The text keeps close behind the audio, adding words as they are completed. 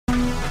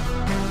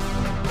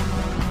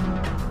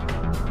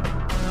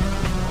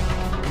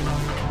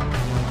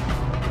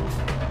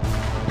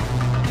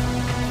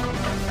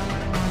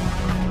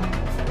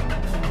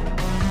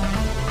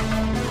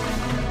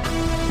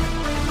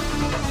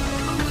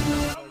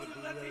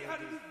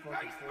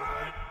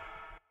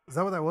Is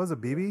that what that was? A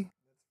BB?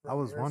 I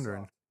was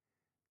wondering.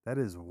 That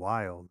is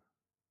wild.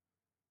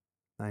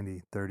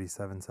 90,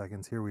 37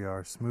 seconds. Here we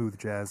are. Smooth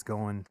jazz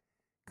coming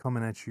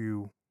at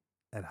you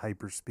at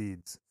hyper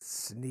speeds.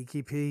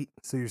 Sneaky Pete.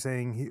 So you're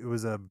saying it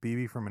was a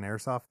BB from an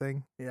airsoft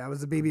thing? Yeah, it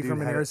was a BB Dude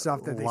from an had it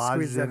airsoft that they lodged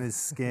squeezed in out. his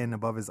skin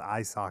above his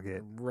eye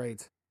socket.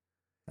 Right.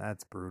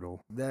 That's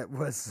brutal. That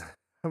was.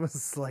 I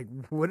was like,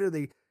 what are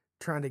they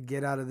trying to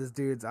get out of this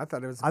dude's? I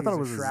thought it was. I thought it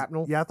was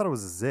shrapnel. Yeah, I thought it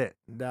was a zit.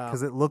 No.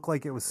 Because it looked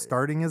like it was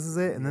starting as a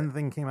zit, and then the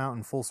thing came out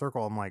in full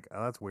circle. I'm like,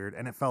 oh, that's weird.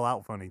 And it fell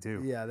out funny,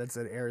 too. Yeah, that's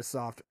an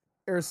airsoft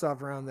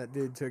round that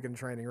dude took in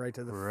training right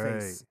to the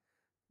Right. face.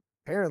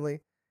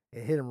 Apparently,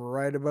 it hit him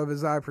right above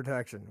his eye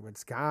protection,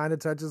 which kind of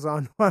touches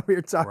on what we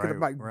were talking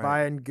about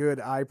buying good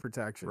eye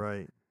protection.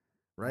 Right.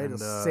 Right? And,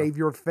 It'll save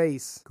your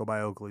face. Go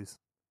buy Oakley's.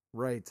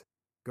 Right.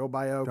 Go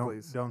buy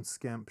Oakley's. Don't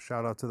skimp.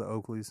 Shout out to the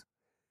Oakley's.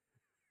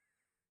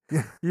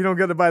 You don't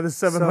get to buy the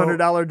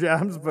 $700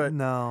 jobs, but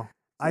no.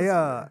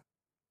 I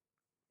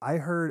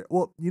heard,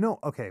 well,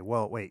 okay,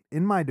 well, wait.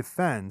 In my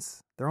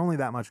defense, they're only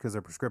that much because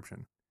they're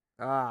prescription.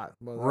 Well,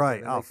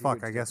 right. Oh,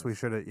 fuck. I guess we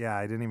should have. Yeah,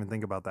 I didn't even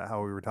think about that,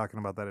 how we were talking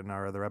about that in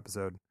our other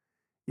episode.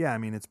 Yeah, I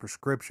mean, it's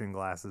prescription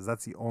glasses.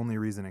 That's the only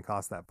reason it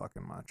costs that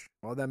fucking much.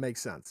 Well, that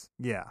makes sense.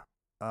 Yeah.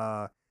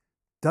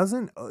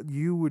 Doesn't,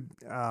 you would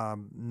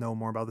know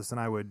more about this than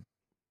I would.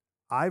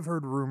 I've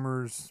heard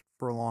rumors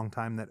for a long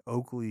time that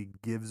Oakley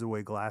gives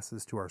away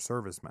glasses to our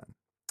servicemen.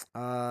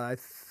 I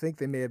think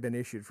they may have been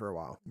issued for a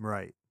while.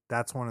 Right.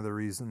 That's one of the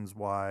reasons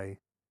why.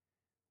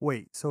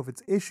 Wait, so if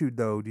it's issued,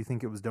 though, do you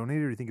think it was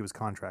donated or do you think it was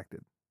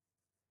contracted?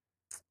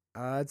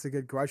 That's a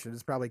good question.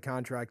 It's probably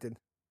contracted.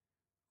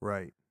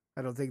 Right.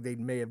 I don't think they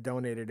may have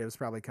donated. It was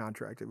probably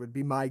contracted, would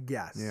be my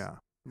guess. Yeah.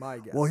 My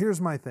guess. Well, here's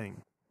my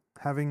thing.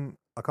 Having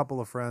a couple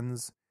of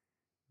friends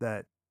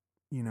that,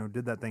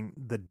 did that thing,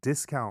 the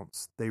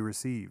discounts they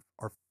receive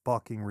are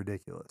fucking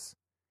ridiculous.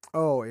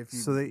 Oh, if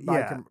you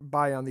can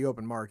buy on the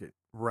open market.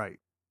 Right.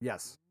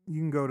 Yes. You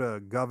can go to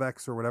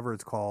GovX or whatever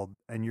it's called,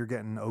 and you're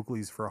getting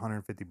Oakley's for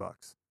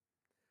 $150.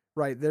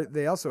 Right.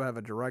 They also have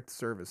a direct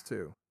service,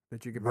 too,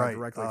 that you can buy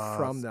directly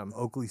from them.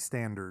 Oakley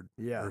Standard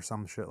or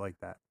some shit like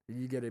that.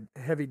 You get a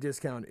heavy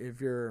discount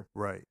if you're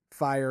right.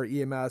 fire,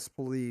 EMS,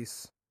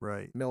 police,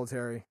 right,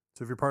 military.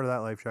 So if you're part of that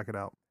life, check it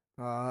out.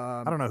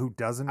 I don't know who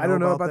doesn't know I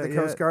don't know about that the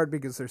Coast Guard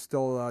because they're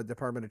still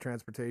Department of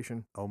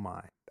Transportation. Oh,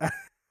 my.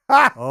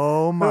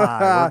 Oh,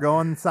 my. We're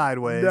going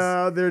sideways.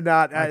 No, they're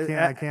not.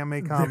 I can't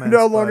make comments. They're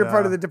no longer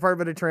part of the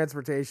Department of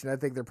Transportation. I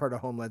think they're part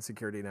of Homeland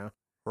Security now.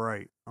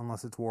 Right.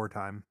 Unless it's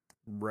wartime.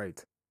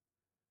 Right.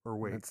 Or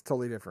wait. It's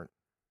totally different.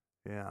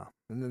 Yeah.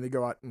 And then they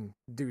go out and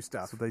do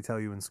stuff. That's what they tell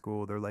you in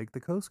school. They're like, the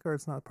Coast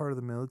Guard's not part of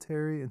the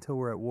military until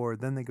we're at war.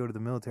 Then they go to the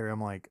military.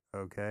 I'm like,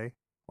 okay.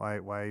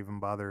 Why even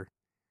bother?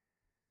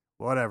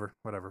 Whatever.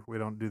 We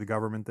don't do the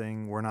government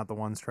thing. We're not the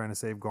ones trying to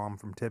save Guam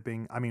from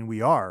tipping. I mean,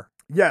 we are.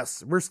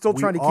 Yes, we're still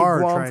trying to keep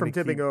Guam from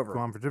tipping over.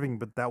 Guam from tipping,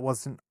 but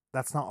that's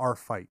not our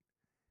fight.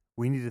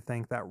 We need to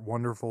thank that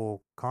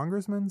wonderful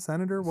congressman,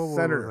 senator?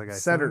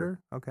 Senator.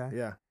 Okay.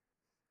 Yeah.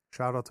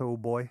 Shout out to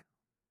old boy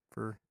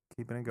for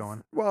keeping it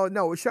going. Well,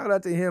 no, shout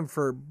out to him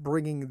for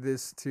bringing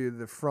this to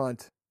the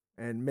front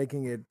and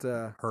making it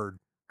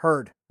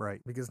heard.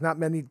 Right. Because not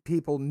many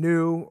people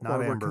knew or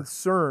were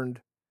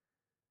concerned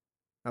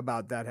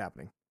about that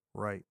happening.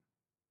 Right.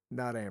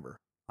 Not Amber.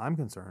 I'm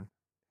concerned.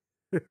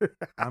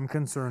 I'm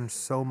concerned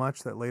so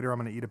much that later I'm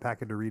going to eat a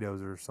pack of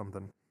Doritos or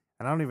something.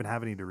 And I don't even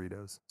have any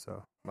Doritos.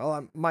 So. Well,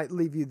 I might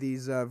leave you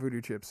these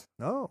voodoo chips.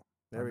 Oh,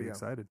 there we go.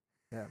 Excited.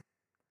 Yeah.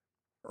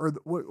 Are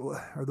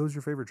those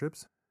your favorite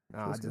chips?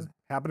 I just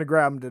happened to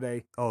grab them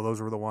today. Oh, those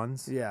were the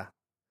ones? Yeah.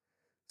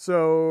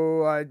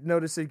 So I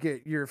noticed you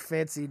get your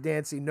fancy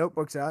dancy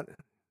notebooks out.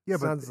 Yeah,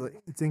 but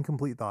it's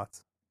Incomplete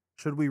Thoughts.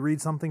 Should we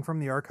read something from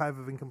the archive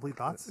of Incomplete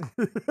Thoughts?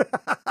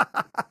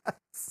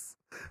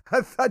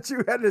 I thought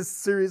you had a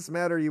serious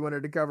matter you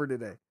wanted to cover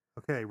today.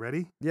 Okay,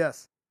 ready?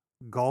 Yes.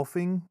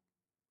 Golfing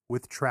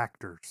with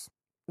tractors.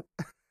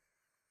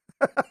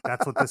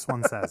 That's what this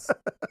one says.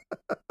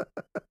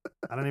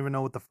 I don't even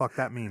know what the fuck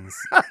that means.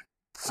 I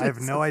have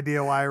no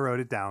idea why I wrote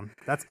it down.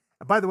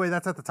 By the way,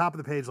 that's at the top of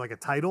the page like a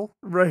title.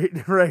 Right.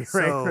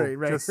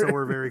 Just so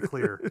we're very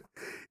clear.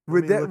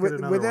 Would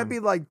that be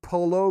like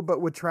polo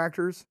but with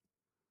tractors?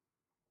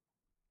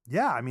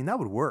 Yeah, I mean that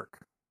would work.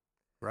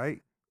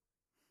 Right?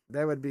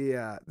 That would be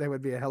a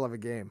hell of a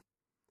game.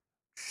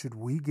 Should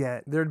we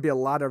get There'd be a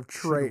lot of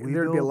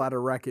there'd be a lot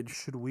of wreckage.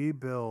 Should we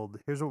build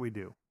Here's what we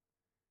do.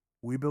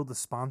 We build a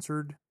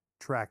sponsored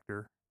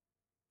tractor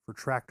for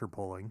tractor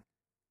pulling.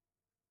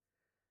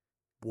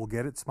 We'll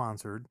get it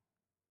sponsored.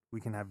 We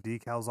can have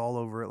decals all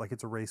over it like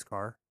it's a race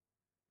car.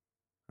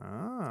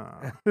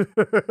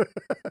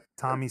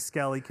 Tommy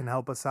Skelly can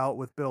help us out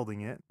with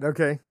building it.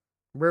 Okay.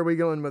 Where are we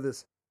going with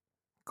this?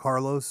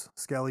 Carlos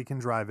Skelly can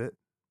drive it,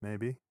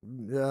 maybe.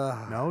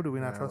 No? Do we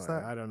not trust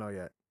that? I don't know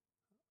yet.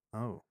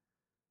 Oh.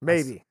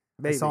 Maybe.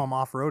 I saw him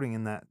off-roading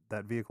in that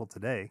vehicle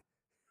today.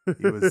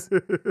 He was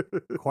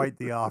quite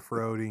the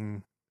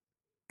off-roading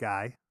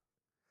guy.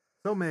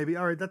 So maybe.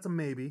 All right, that's a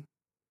maybe.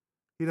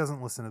 He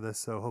doesn't listen to this,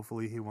 so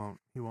hopefully he won't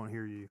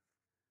hear you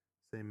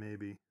say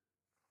maybe.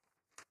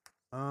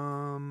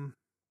 No,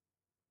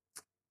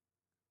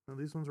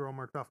 these ones are all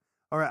marked off.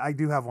 All right, I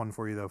do have one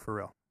for you though, for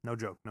real. No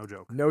joke. No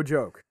joke.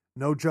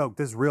 No joke.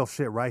 This is real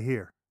shit right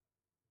here.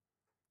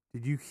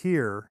 Did you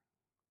hear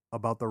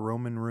about the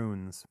Roman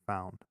ruins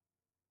found?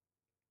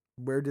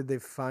 Where did they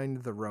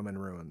find the Roman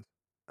ruins?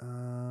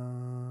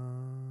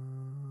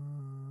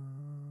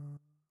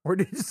 Or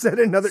did you set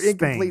another Spain.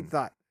 Incomplete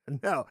thought?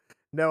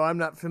 No, I'm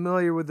not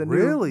familiar with the new.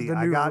 Really?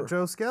 I got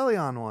Joe Skelly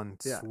on one.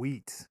 Yeah.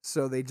 Sweet.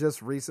 So they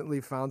just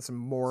recently found some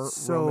more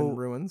Roman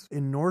ruins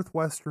in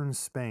northwestern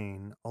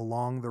Spain,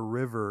 along the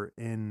river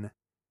in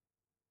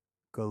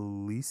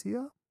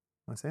Galicia.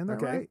 Am I saying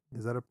that right?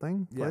 Is that a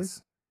thing? Yes.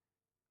 Place?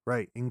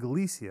 Right. In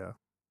Galicia,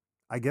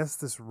 I guess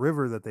this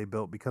river that they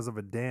built because of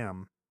a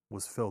dam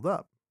was filled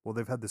up. Well,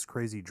 they've had this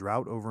crazy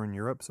drought over in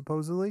Europe,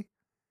 supposedly,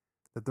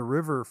 that the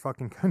river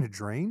fucking kind of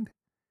drained,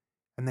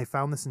 and they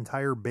found this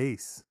entire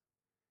base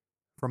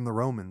from the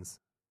Romans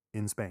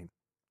in Spain.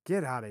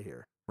 Get out of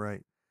here.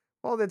 Right.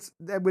 Well,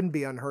 that wouldn't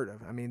be unheard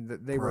of. I mean,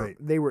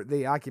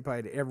 they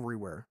occupied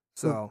everywhere.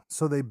 So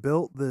they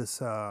built this.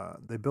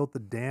 They built the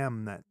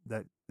dam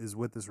that is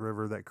with this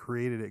river that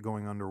created it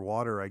going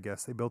underwater. I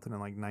guess they built it in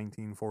like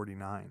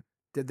 1949.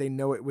 Did they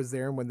know it was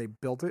there when they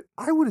built it?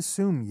 I would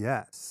assume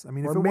yes. I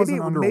mean, if it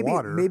wasn't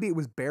underwater, maybe it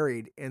was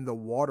buried and the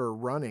water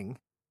running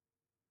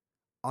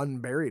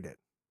unburied it.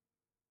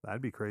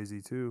 That'd be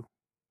crazy too.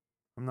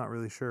 I'm not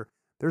really sure.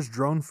 There's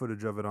drone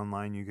footage of it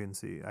online you can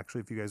see.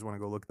 Actually, if you guys want to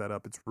go look that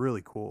up, it's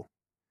really cool.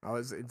 Oh,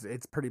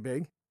 it's pretty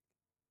big?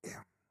 Yeah.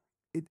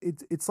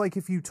 It's like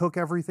if you took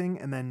everything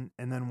and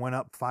then went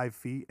up 5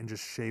 feet and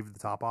just shaved the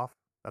top off.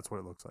 That's what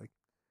it looks like.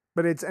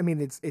 But it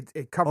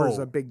covers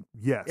a big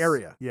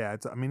area. Yeah,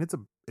 it's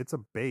a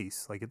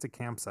base, like it's a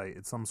campsite.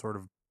 It's some sort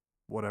of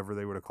whatever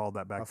they would have called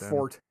that back then.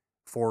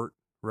 Fort,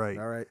 right.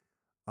 All right.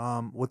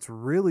 What's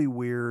really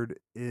weird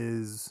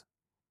is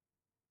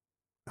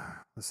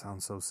this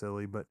sounds so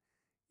silly, but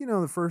you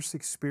know, the first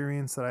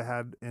experience that I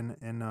had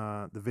in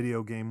the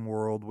video game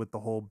world with the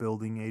whole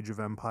building Age of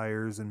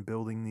Empires and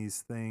building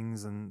these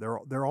things, and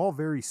they're all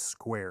very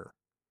square,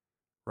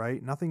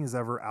 right? Nothing is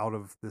ever out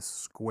of this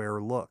square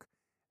look.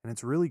 And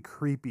it's really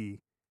creepy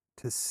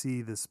to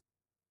see this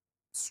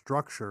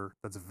structure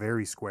that's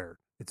very square.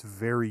 It's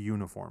very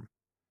uniform.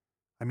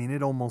 I mean,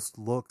 it almost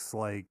looks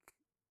like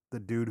the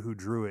dude who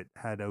drew it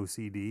had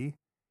OCD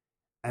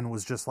and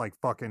was just like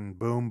fucking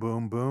boom,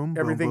 boom, boom.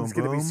 Everything's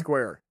going to be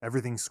square.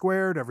 Everything's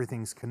squared.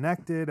 Everything's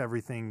connected.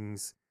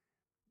 Everything's,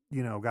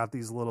 got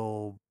these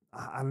little,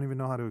 I don't even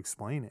know how to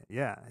explain it.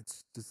 Yeah,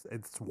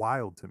 it's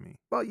wild to me.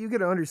 Well, you got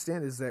to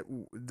understand is that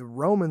the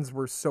Romans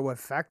were so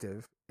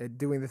effective at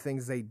doing the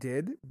things they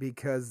did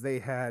because they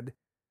had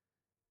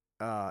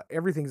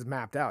everything's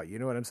mapped out. You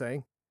know what I'm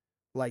saying?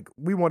 Like,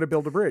 we want to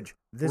build a bridge.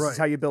 This is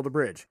how you build a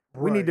bridge.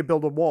 We need to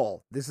build a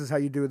wall. This is how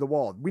you do the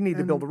wall. We need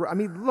to build I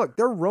mean, look,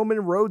 there are Roman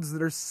roads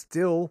that are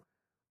still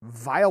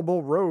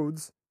viable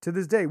roads to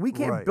this day. We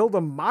can't build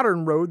a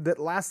modern road that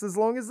lasts as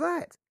long as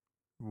that.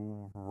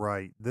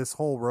 Right. This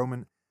whole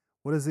Roman,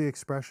 what is the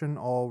expression?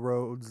 All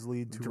roads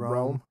lead to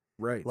Rome.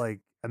 Right.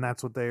 Like, and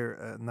that's what they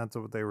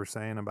were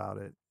saying about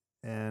it.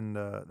 And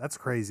that's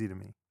crazy to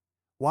me.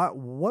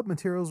 What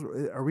materials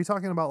are we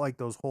talking about? Like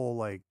those whole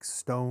like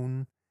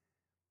stone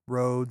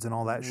roads and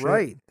all that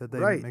shit that they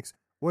mix.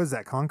 What is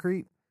that?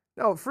 Concrete?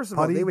 No, first of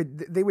all, they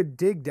would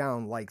dig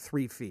down like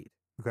 3 feet.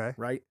 Okay.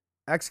 Right.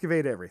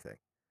 Excavate everything.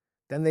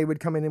 Then they would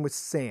come in with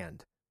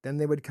sand. Then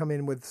they would come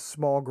in with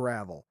small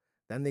gravel.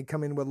 Then they'd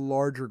come in with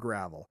larger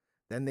gravel.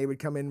 Then they would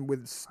come in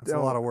with stone. That's a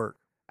lot of work.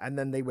 And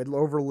then they would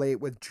overlay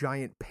it with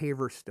giant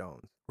paver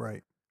stones.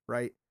 Right.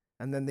 Right.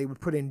 And then they would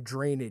put in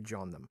drainage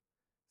on them.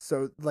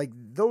 So, like,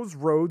 those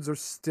roads are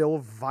still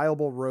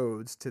viable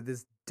roads to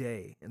this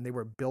day, and they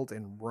were built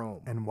in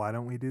Rome. And why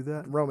don't we do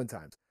that? Roman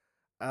times.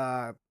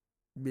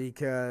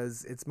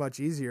 Because it's much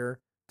easier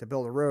to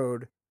build a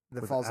road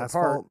that falls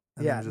apart.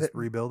 And then just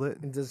rebuild it?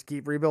 And just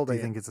keep rebuilding it.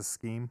 Do you think it's a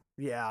scheme?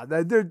 Yeah,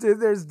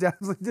 there's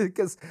definitely,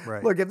 because,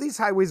 look, if these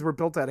highways were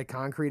built out of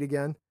concrete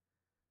again,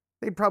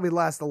 they'd probably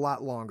last a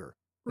lot longer.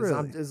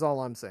 Really? Is all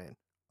I'm saying.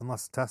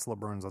 Unless Tesla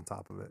burns on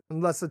top of it.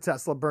 Unless the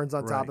Tesla burns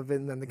on top of it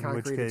and then the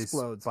concrete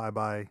explodes.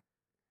 Bye-bye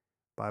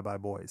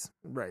boys.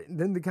 Right.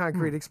 Then the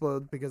concrete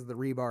explodes because the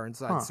rebar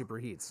inside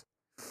superheats.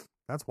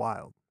 That's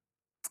wild.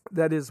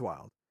 That is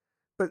wild.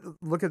 But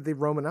look at the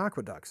Roman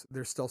aqueducts.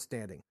 They're still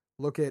standing.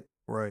 Look at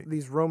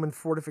these Roman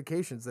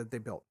fortifications that they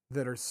built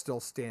that are still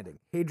standing.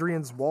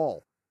 Hadrian's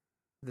Wall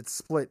that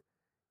split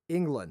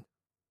England.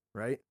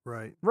 Right?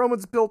 Right.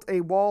 Romans built a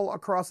wall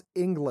across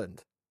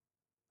England.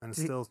 And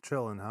it's still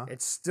chilling, huh?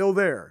 It's still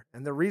there.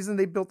 And the reason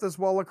they built this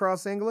wall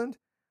across England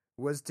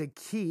was to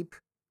keep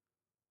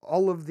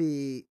all of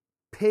the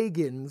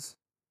pagans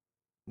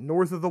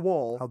north of the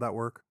wall. How'd that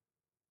work?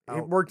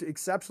 It worked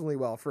exceptionally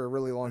well for a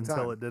really long time.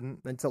 Until it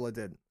didn't? Until it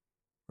didn't.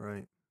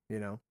 Right.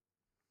 You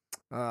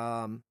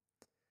know?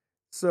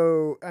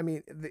 So, I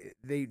mean,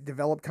 they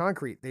developed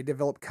concrete. They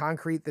developed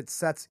concrete that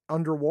sets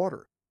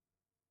underwater.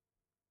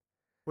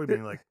 What do you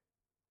mean, like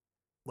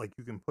like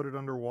you can put it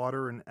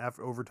underwater and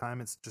over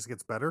time it just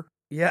gets better?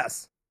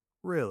 Yes.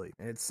 Really?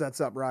 It sets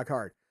up rock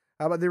hard.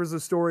 How about there was a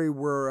story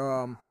where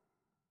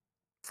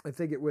I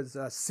think it was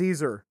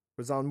Caesar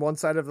was on one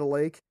side of the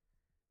lake,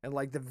 and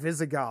like the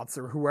Visigoths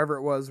or whoever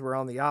it was were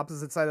on the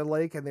opposite side of the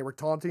lake, and they were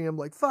taunting him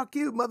like, "Fuck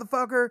you,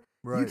 motherfucker!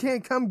 You Right.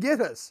 can't come get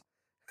us."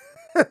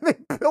 And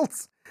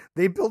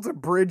they built a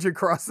bridge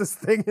across this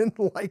thing in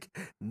like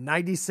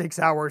 96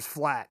 hours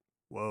flat.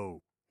 Whoa.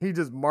 He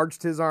just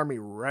marched his army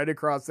right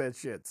across that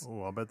shit.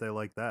 Oh, I bet they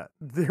like that.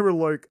 They were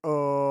like, it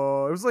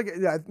was like,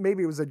 yeah,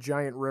 maybe it was a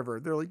giant river.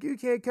 They're like, "You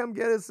can't come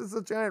get us. It's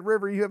a giant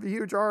river. You have a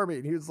huge army."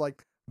 And he was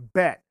like,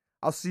 "Bet.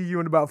 I'll see you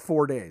in about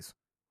 4 days."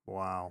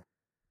 Wow.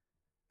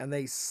 And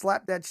they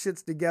slapped that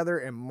shits together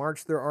and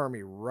marched their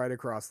army right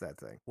across that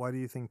thing. Why do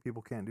you think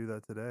people can't do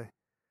that today?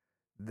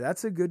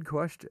 That's a good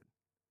question.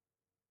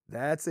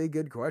 That's a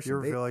good question. You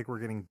ever feel like we're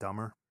getting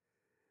dumber?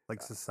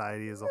 Like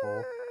society as a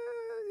whole?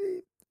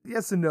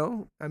 Yes and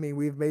no. I mean,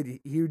 we've made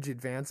huge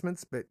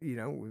advancements, but,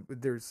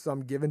 there's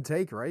some give and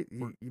take, right?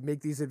 You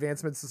make these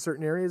advancements in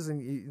certain areas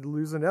and you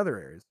lose in other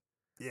areas.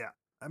 Yeah.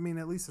 I mean,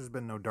 at least there's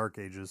been no dark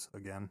ages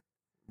again.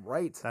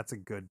 Right. That's a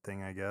good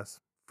thing, I guess.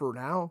 For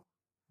now.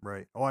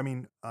 Right. Oh, I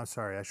mean, I'm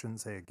sorry. I shouldn't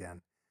say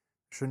again.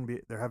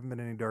 There haven't been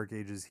any dark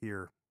ages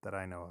here that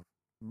I know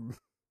of.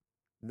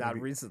 Not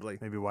recently.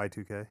 Maybe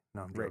Y2K?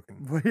 No, I'm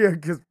joking. Well, yeah,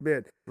 because,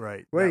 man.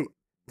 Right. Wait,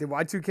 did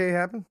Y2K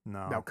happen?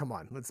 No. No, come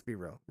on. Let's be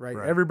real. Right?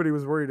 Right. Everybody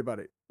was worried about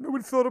it.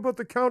 Nobody thought about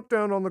the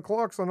countdown on the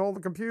clocks on all the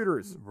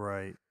computers.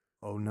 Right.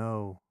 Oh,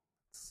 no.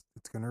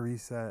 It's going to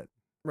reset.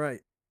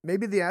 Right.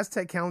 Maybe the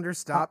Aztec calendar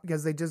stopped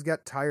because they just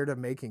got tired of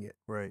making it.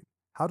 Right.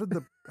 How did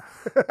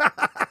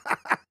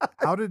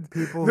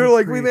people... They're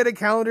like, we made a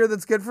calendar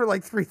that's good for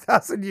like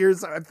 3,000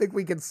 years. I think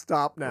we can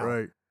stop now.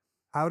 Right.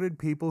 How did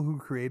people who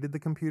created the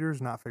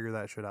computers not figure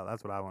that shit out?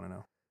 That's what I want to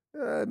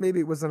know. Maybe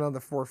it wasn't on the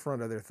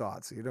forefront of their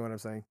thoughts. You know what I'm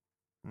saying?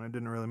 And it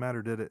didn't really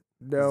matter, did it?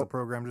 'Cause No. the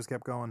program just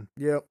kept going.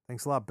 Yep.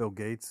 Thanks a lot, Bill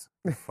Gates.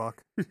 You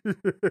fuck.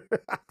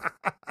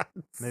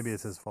 Maybe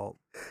it's his fault.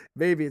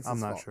 Maybe it's his I'm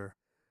not fault. sure.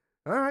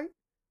 All right.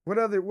 What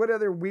other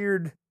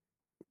weird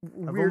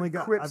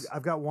quips?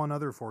 I've got one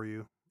other for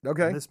you.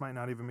 Okay. And this might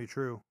not even be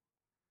true.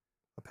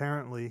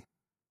 Apparently,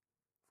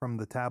 from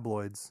the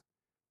tabloids,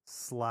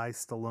 Sly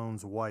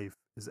Stallone's wife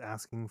is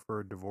asking for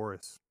a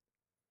divorce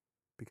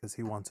because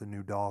he wants a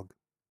new dog.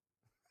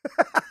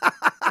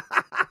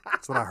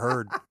 That's what I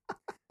heard.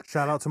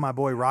 Shout out to my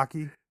boy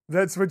Rocky.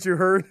 That's what you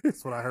heard?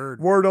 That's what I heard.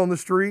 Word on the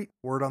street?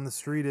 Word on the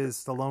street is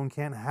Stallone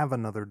can't have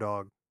another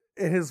dog.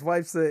 And his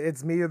wife said,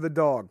 "It's me or the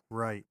dog."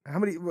 Right. How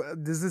many,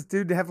 does this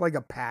dude have like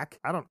a pack?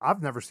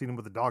 I've never seen him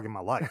with a dog in my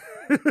life.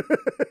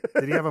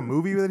 Did he have a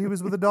movie that he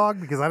was with a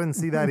dog? Because I didn't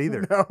see that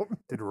either. No.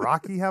 Did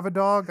Rocky have a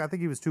dog? I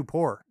think he was too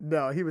poor.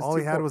 No, he was All too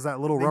he had poor. was that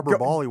little rubber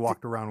ball he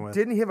walked around with.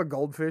 Didn't he have a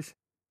goldfish?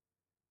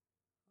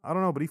 I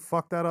don't know, but he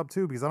fucked that up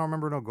too because I don't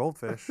remember no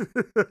goldfish.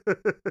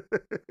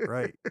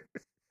 Right.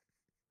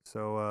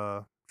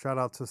 So, shout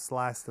out to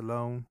Sly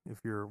Stallone. If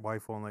your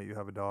wife won't let you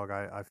have a dog,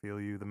 I feel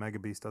you. The Mega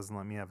Beast doesn't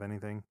let me have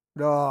anything,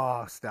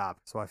 Oh, stop.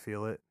 so I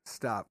feel it.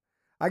 Stop.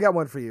 I got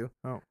one for you.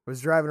 Oh. I was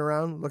driving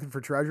around looking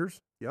for treasures.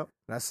 Yep.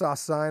 And I saw a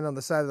sign on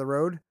the side of the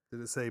road. Did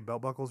it say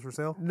belt buckles for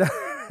sale? No,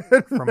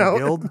 From a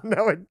guild?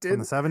 No, it From didn't.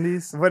 the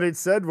 70s? What it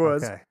said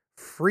was Okay.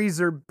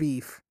 freezer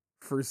beef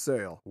for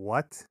sale.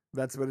 What?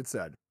 That's what it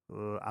said.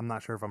 I'm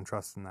not sure if I'm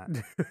trusting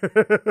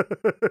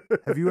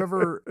that. Have you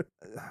ever...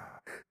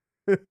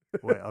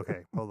 Wait,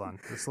 okay, hold on.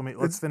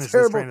 Let's finish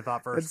this train of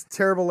thought first. It's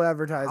terrible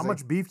advertising. How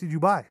much beef did you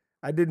buy?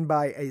 I didn't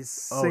buy a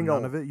single.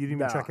 None of it? You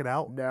didn't even check it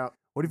out? No.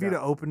 What if you'd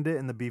have opened it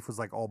and the beef was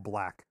like all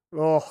black?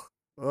 Oh.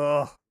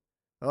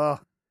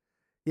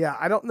 Yeah,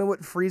 I don't know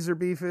what freezer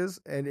beef is,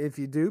 and if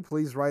you do,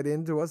 please write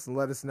into us and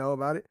let us know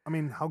about it. I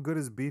mean, how good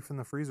is beef in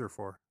the freezer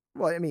for?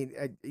 Well, I mean,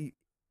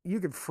 you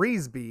could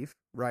freeze beef,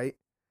 right?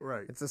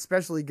 Right. It's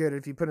especially good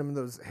if you put them in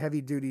those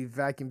heavy-duty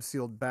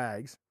vacuum-sealed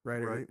bags,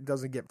 right? Right. It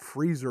doesn't get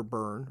freezer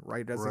burn,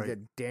 right? It doesn't Right. get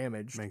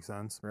damaged, Makes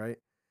sense. right?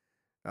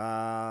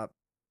 But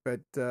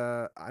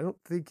I don't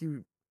think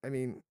I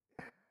mean,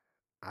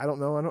 I don't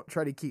know. I don't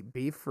try to keep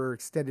beef for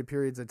extended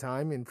periods of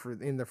time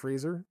in the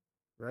freezer,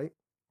 right?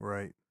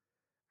 Right.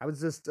 I was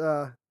just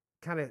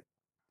kind of,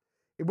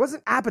 it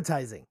wasn't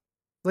appetizing.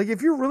 Like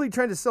if you're really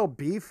trying to sell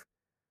beef,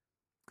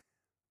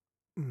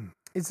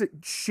 is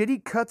it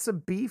shitty cuts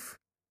of beef?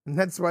 And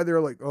that's why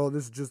they're like, oh,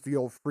 this is just the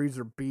old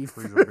freezer beef.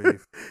 Freezer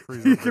beef.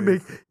 Freezer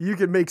you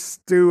can make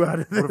stew out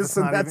of What if this, it's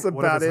and not that's even,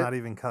 what if about it's it. not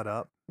even cut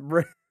up?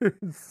 Right.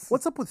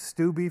 What's up with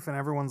stew beef? And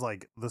everyone's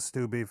like, the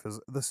stew beef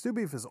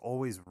is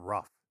always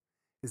rough.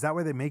 Is that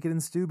why they make it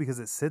in stew? Because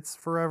it sits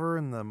forever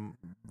in the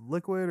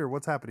liquid, or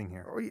what's happening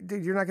here? Oh,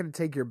 dude, you're not going to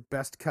take your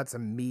best cuts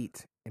of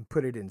meat and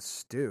put it in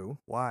stew.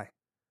 Why?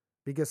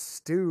 Because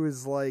stew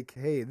is like,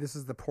 hey, this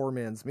is the poor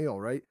man's meal,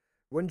 right?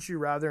 Wouldn't you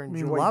rather I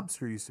enjoy... mean,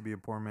 lobster used to be a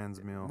poor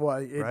man's meal. Well,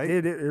 it right?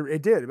 did.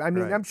 It did. I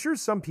mean, Right. I'm sure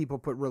some people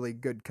put really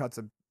good cuts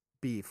of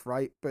beef,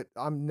 right? But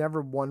I'm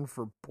never one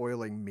for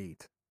boiling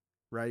meat,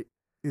 right?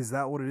 Is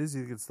that what it is?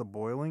 You think it's the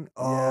boiling?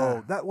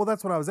 Yeah. Oh,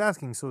 that's what I was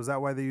asking. So is that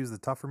why they use the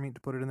tougher meat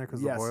to put it in there because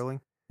of Yes. the boiling?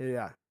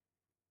 Yeah,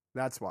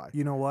 that's why.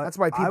 You know what? That's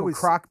why people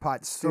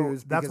crock-pot so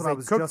stews that's because what I they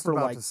was cook just for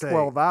about like to say.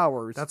 12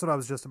 hours. That's what I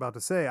was just about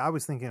to say. I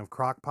was thinking of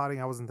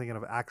crock-potting. I wasn't thinking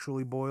of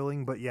actually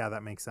boiling, but yeah,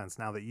 that makes sense.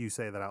 Now that you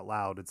say that out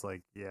loud, it's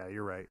like, yeah,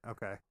 you're right.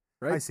 Okay.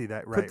 right? I see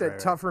that. Right, Put that right.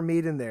 tougher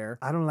meat in there.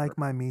 I don't like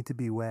my meat to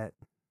be wet.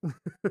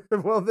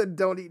 Well, then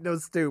don't eat no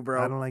stew,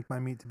 bro. I don't like my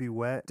meat to be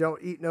wet,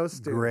 Don't eat no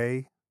stew.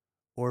 gray,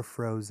 or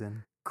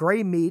frozen.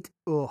 Gray meat.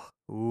 Ugh.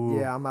 Ooh,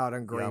 Yeah, I'm out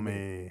on gray meat.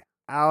 yummy.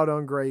 Out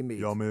on gray meat.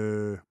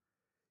 Yummy.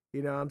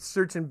 You know, I'm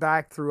searching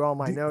back through all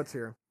my notes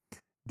here.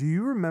 Do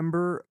you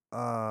remember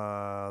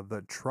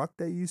the truck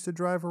that used to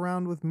drive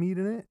around with meat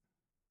in it?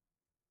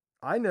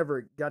 I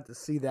never got to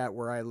see that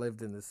where I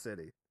lived in the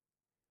city.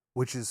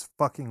 Which is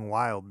fucking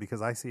wild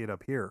because I see it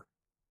up here.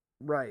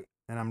 Right.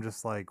 And I'm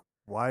just like,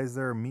 why is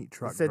there a meat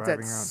truck Is it driving at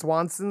around?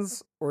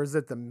 Swanson's or is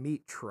it the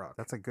meat truck?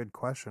 That's a good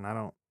question.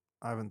 I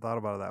haven't thought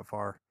about it that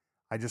far.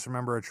 I just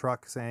remember a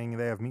truck saying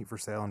they have meat for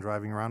sale and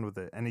driving around with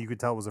it. And you could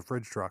tell it was a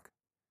fridge truck.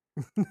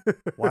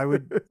 Why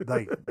would,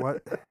 like,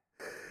 what?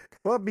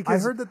 Well,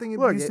 because I heard that thing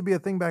used to be a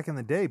thing back in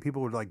the day.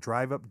 People would like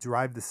drive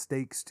the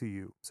steaks to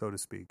you, so to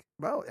speak.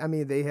 Well, I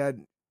mean, they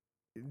had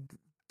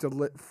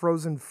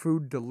frozen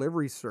food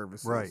delivery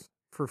services Right.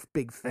 for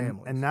big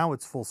families. And now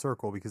it's full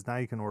circle because now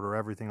you can order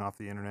everything off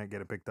the internet,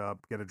 get it picked up,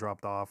 get it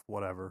dropped off,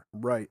 whatever.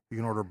 Right. You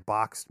can order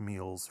boxed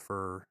meals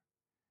for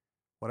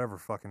whatever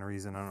fucking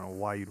reason. I don't know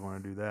why you'd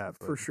want to do that.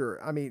 But For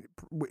sure. I mean,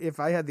 if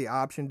I had the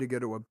option to go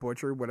to a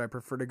butcher, would I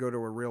prefer to go to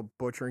a real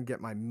butcher and get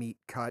my meat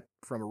cut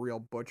from a real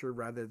butcher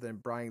rather than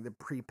buying the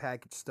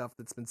prepackaged stuff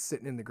that's been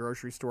sitting in the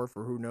grocery store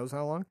for who knows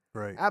how long?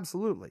 Right.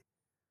 Absolutely.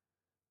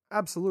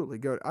 Absolutely.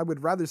 Go. I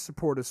would rather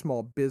support a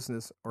small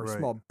business or a Right.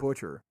 small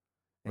butcher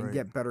and Right.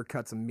 get better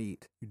cuts of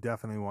meat. You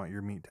definitely want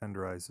your meat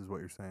tenderized, is what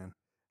you're saying.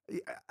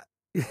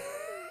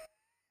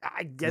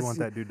 I guess You want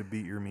that dude to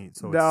beat your meat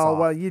so it's no, soft.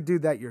 well, you do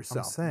that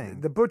yourself. saying.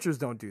 The butchers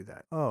don't do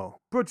that. Oh.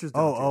 Butchers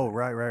don't do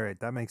that. Right.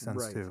 That makes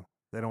sense Right. too.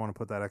 They don't want to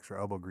put that extra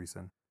elbow grease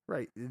in.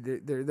 Right.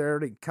 They're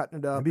already cutting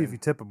it up. Maybe if and- you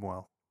tip them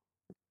well.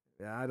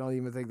 yeah, I don't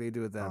even think they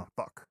do it then. Oh,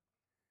 fuck.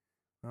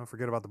 No,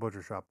 forget about the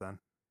butcher shop then.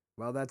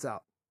 Well, that's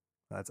out.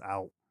 That's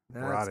out.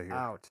 That's We're outta here.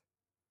 out.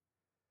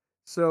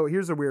 So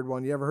here's a weird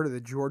one. You ever heard of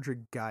the Georgia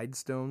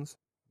Guidestones?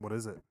 What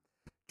is it?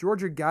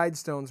 Georgia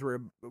Guidestones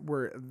were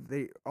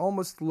they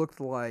almost looked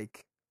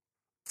like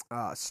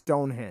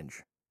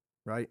Stonehenge,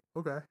 right?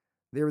 Okay.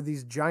 They were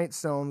these giant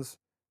stones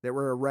that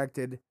were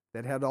erected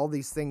that had all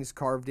these things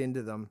carved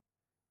into them.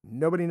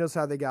 Nobody knows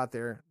how they got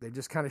there. They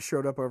just kind of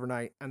showed up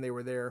overnight, and they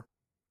were there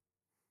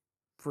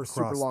for a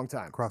super long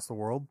time. Across the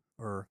world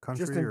or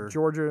country? Just in or...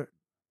 Georgia,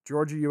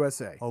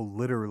 USA. Oh,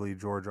 literally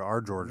Georgia.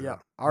 Our Georgia. Yeah,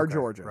 our Okay,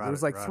 Georgia. got There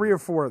was it, like got 3 it. or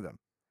 4 of them.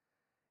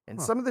 And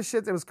Huh. some of the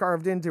shit that was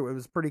carved into it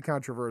was pretty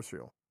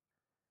controversial.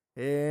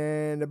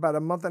 And about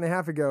a month and a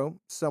half ago,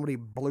 somebody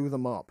blew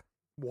them up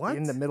What?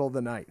 in the middle of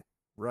the night.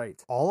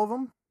 Right. All of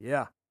them?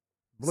 Yeah.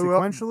 Blew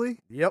up. Sequentially?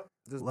 Yep.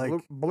 Just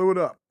Like- blew it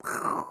up.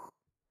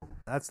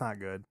 That's not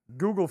good.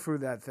 Google through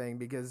that thing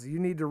because you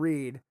need to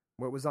read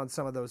what was on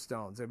some of those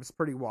stones. It was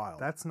pretty wild.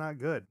 That's not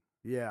good.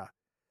 Yeah.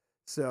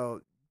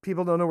 So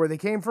people don't know where they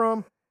came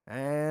from,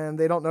 and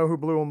they don't know who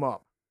blew them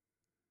up.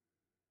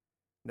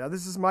 Now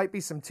might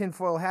be some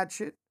tinfoil hat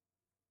shit,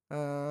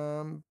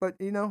 but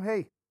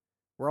hey,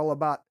 we're all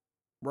about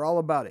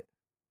it.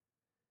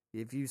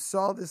 If you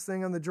saw this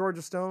thing on the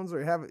Georgia Stones or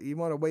you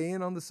want to weigh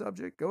in on the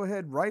subject, go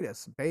ahead, write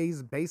us,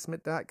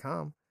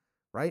 baysbasement.com.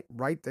 Right?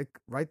 Write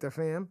the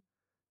fam.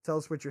 Tell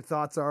us what your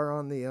thoughts are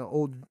on the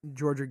old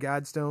Georgia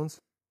Guidestones.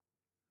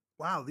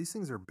 Wow, these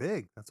things are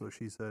big. That's what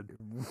she said.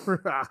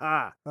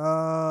 Right.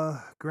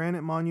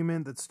 Granite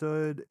monument that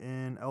stood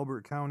in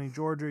Elbert County,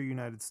 Georgia,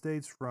 United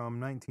States from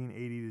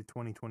 1980 to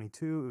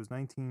 2022. It was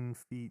 19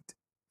 feet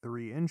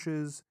 3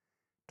 inches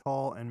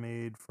tall and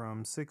made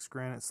from 6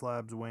 granite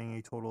slabs weighing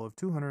a total of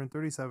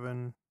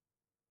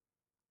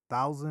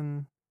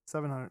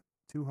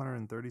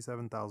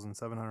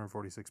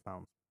 237,746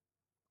 pounds,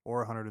 or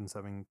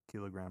 107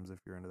 kilograms if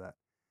you're into that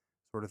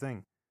sort of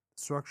thing.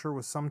 The structure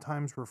was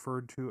sometimes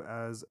referred to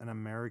as an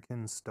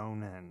American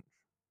Stonehenge.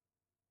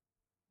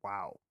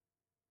 Wow.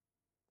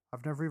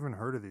 I've never even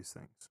heard of these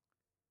things.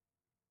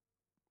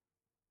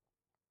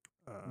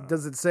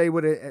 Does it say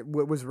what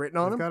was written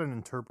on I've them? got an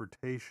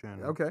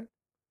interpretation. Okay.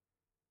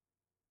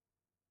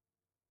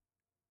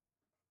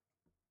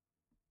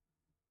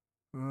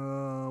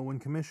 When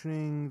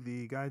commissioning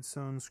the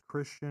Guidestones,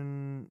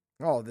 Christian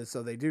Oh,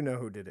 so they do know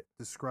who did it.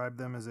 described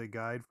them as a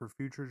guide for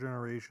future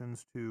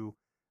generations to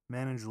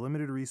manage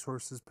limited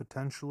resources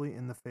potentially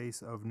in the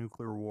face of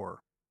nuclear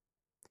war.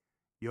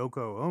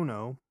 Yoko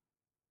Ono,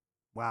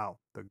 wow,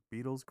 the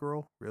Beatles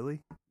girl,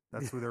 really?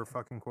 That's who they're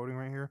fucking quoting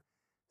right here.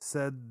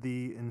 Said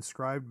the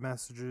inscribed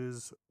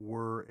messages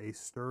were a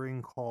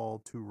stirring call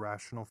to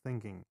rational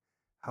thinking.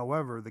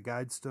 However, the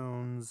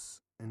Guidestones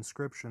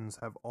inscriptions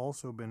have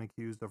also been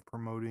accused of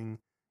promoting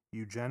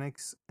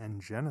eugenics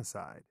and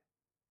genocide.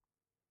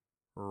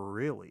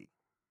 Really?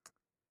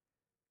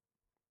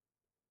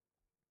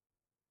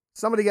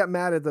 Somebody got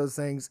mad at those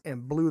things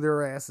and blew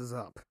their asses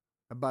up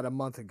about a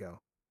month ago.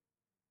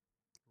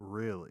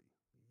 Really?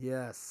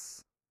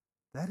 Yes.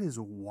 That is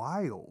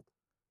wild.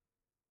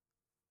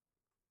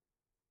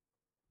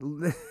 I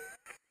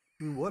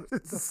mean, what the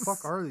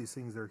fuck are these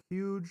things? They're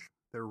huge.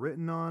 They're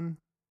written on.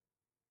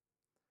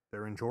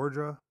 They're in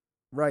Georgia.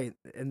 Right.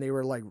 And they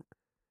were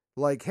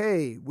like,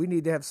 hey, we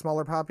need to have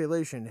smaller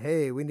population.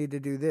 Hey, we need to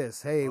do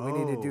this. Hey, we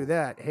need to do Oh.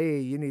 that. Hey,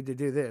 you need to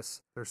do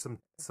this. There's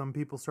some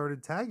people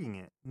started tagging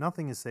it.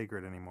 Nothing is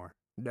sacred anymore.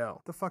 No.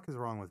 What the fuck is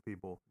wrong with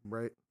people?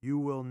 Right. You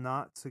will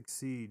not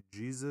succeed.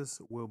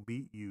 Jesus will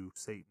beat you,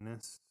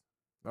 Satanists.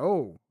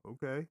 Oh.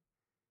 Okay.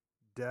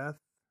 Death,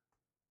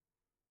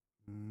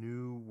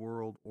 New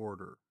World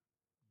Order.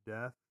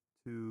 Death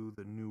to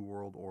the New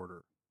World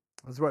Order.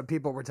 That's what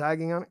people were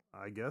tagging on it?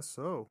 I guess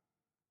so.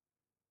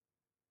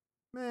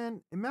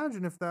 Man,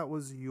 imagine if that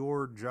was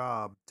your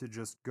job to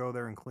just go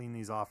there and clean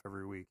these off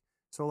every week.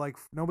 So, like,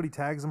 nobody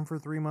tags them for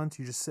 3 months.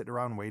 You just sit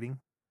around waiting.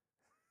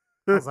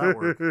 How's that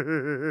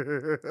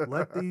work?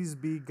 Let these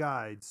be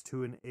guides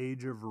to an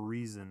age of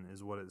reason,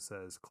 is what it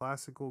says.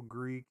 Classical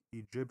Greek,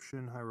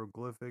 Egyptian,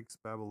 hieroglyphics,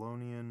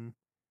 Babylonian,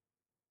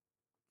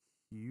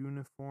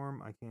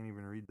 cuneiform. I can't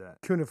even read that.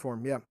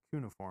 Cuneiform, yeah.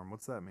 Cuneiform.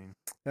 What's that mean?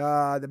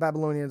 The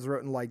Babylonians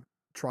wrote in like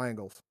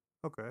triangles.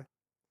 Okay.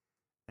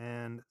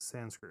 And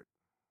Sanskrit.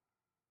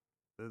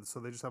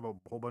 So they just have a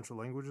whole bunch of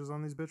languages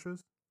on these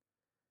bitches?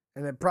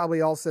 And it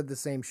probably all said the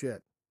same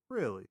shit.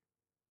 Really?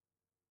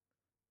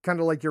 Kind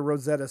of like your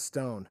Rosetta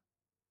Stone.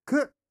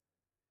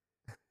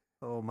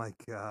 Oh my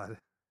god.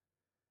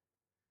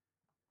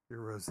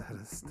 Your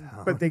Rosetta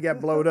Stone. But they got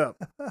blowed up.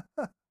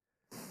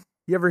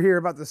 You ever hear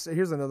about this?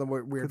 Here's another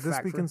weird Could this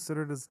fact. be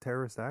considered as a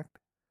terrorist act?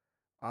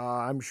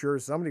 I'm sure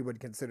somebody would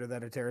consider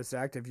that a terrorist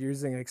act if you're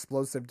using an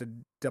explosive to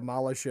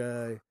demolish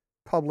a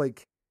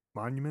public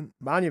Monument?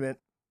 monument,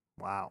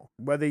 Wow.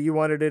 whether you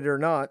wanted it or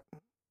not.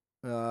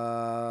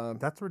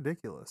 That's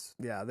ridiculous.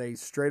 Yeah, they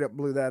straight up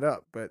blew that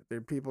up. But there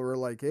people were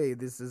like, hey,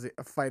 this is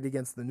a fight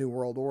against the New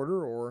World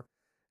Order. Or,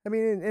 I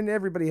mean, and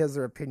everybody has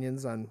their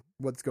opinions on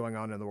what's going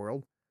on in the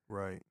world.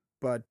 Right.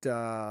 But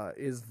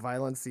is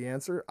violence the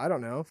answer? I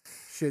don't know.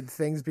 Should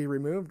things be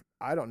removed?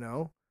 I don't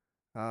know.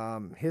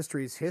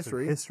 History's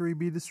history. Should history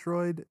be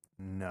destroyed?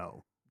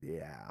 No.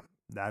 Yeah.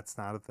 That's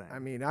not a thing. I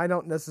mean, I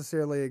don't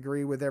necessarily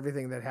agree with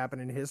everything that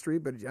happened in history,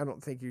 but I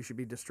don't think you should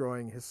be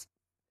destroying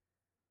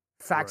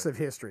facts Right. of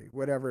history,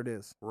 whatever it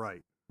is.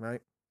 Right.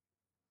 Right?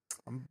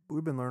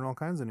 We've been learning all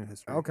kinds of new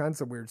history. All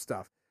kinds of weird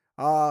stuff.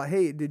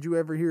 Hey, did you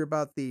ever hear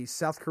about the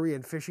South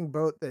Korean fishing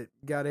boat that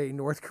got a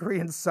North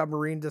Korean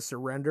submarine to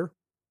surrender?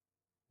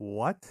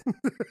 What?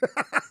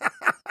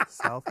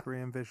 South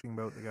Korean fishing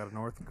boat that got a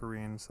North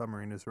Korean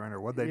submarine to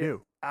surrender. What'd they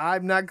do?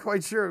 I'm not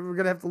quite sure. We're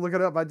gonna have to look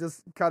it up. I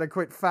just got a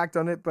quick fact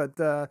on it, but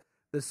the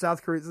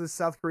South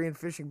Korean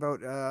fishing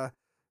boat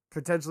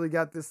potentially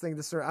got this thing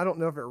to surrender. I don't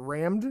know if it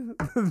rammed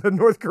the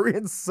North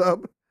Korean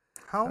sub.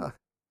 How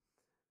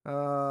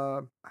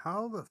Uh,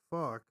 how the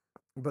fuck?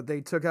 but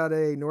they took out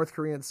a North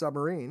Korean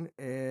submarine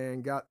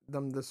and got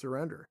them to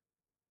surrender.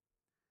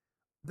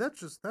 That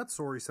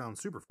story sounds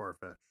super far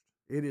fetched.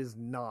 It is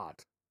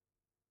not.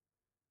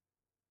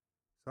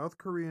 South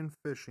Korean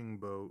fishing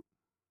boat.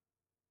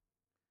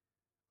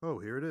 Oh,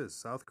 here it is.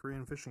 South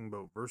Korean fishing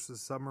boat versus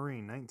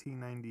submarine.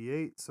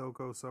 1998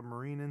 Soko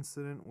submarine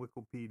incident.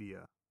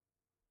 Wikipedia.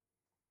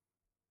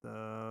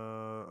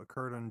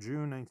 Occurred on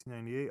June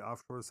 1998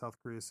 offshore the South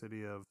Korea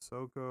city of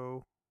Soko.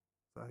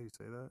 Is that how you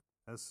say that?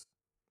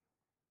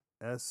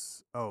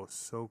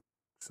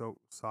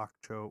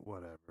 Sokcho,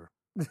 whatever.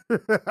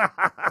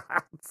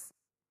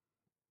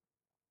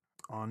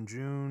 On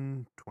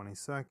June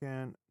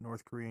 22nd,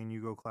 North Korean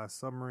Yugo-class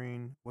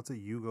submarine. What's a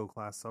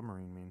Yugo-class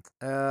submarine mean?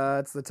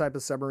 It's the type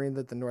of submarine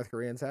that the North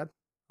Koreans had.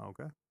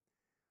 Okay.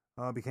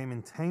 Became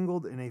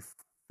entangled in a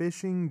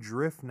fishing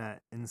drift net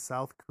in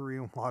South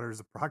Korean waters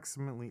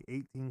approximately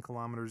 18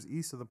 kilometers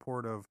east of the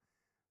port of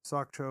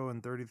Sokcho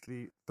and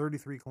 33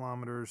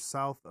 kilometers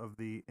south of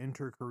the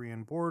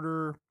inter-Korean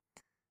border.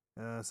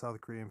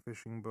 South Korean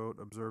fishing boat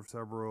observed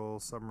several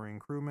submarine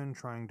crewmen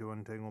trying to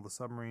untangle the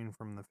submarine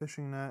from the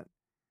fishing net.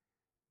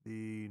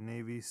 The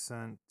Navy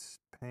sent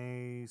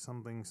pay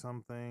something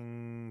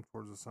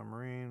towards the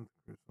submarine.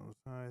 The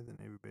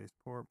Navy-based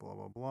port, blah,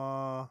 blah,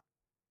 blah.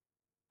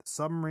 The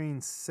submarine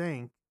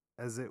sank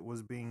as it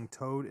was being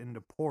towed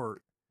into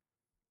port.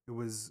 It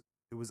was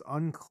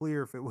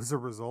unclear if it was a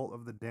result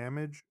of the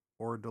damage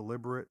or a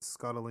deliberate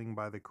scuttling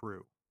by the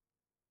crew.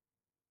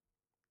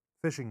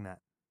 Fishing net.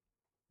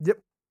 Yep.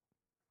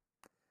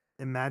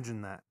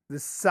 Imagine that. The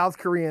South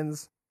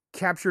Koreans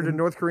captured a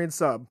North Korean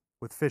sub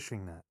with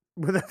fishing net.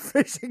 With a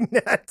fishing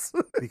net.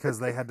 Because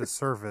they had to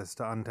surface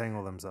to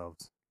untangle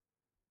themselves.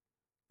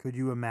 Could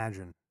you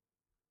imagine?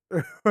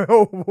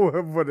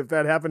 What if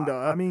that happened to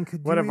I mean,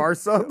 could one of our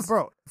subs?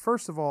 Bro,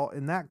 first of all,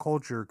 in that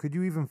culture, could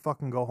you even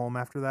fucking go home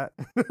after that?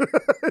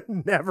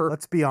 Never.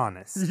 Let's be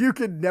honest. You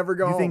could never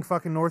go You home. think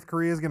fucking North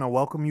Korea is going to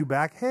welcome you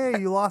back? Hey,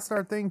 you lost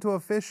our thing to a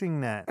fishing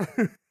net.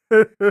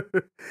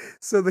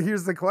 So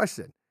here's the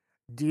question.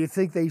 Do you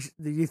think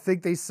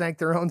they sank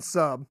their own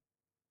sub?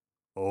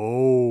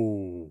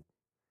 Oh.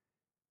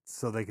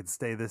 So they could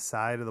stay this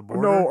side of the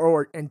border?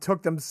 No, and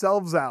took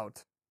themselves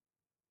out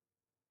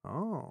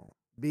Oh.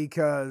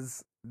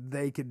 because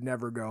they could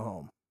never go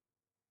home.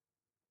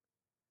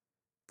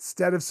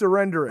 Instead of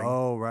surrendering.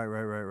 Oh,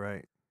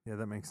 right. Yeah,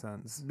 that makes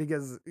sense.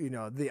 Because,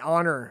 the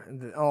honor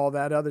and all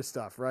that other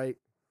stuff, right?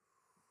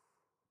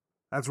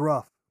 That's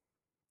rough.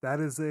 That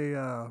is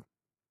a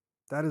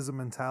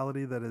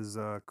mentality that is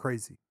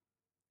crazy.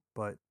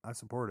 But I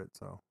support it,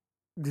 so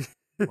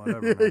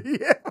whatever, man.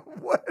 Yeah,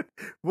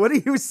 what are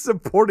you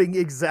supporting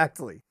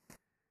exactly?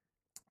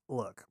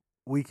 Look,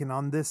 we can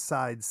on this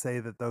side say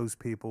that those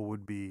people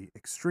would be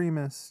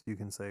extremists. You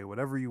can say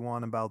whatever you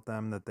want about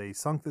them, that they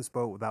sunk this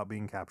boat without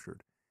being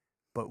captured.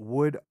 But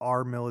would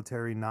our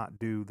military not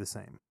do the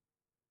same?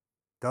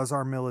 Does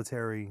our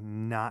military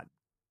not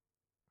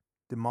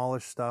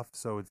demolish stuff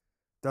so it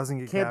doesn't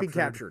get Can't captured? be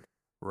captured.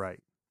 Right.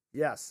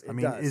 Yes, I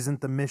mean,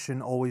 isn't the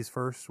mission always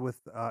first with,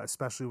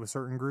 especially with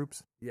certain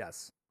groups?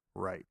 Yes.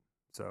 Right.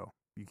 So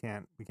we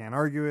can't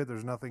argue it.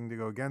 There's nothing to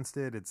go against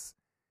it. It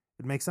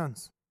makes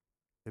sense.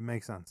 It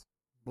makes sense.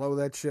 Blow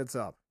that shits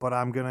up. But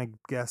I'm gonna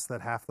guess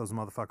that half those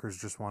motherfuckers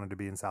just wanted to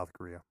be in South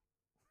Korea.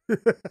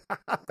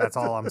 That's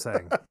all I'm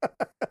saying.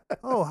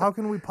 Oh, how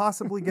can we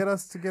possibly get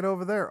us to get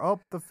over there? Oh,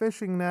 the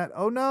fishing net.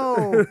 Oh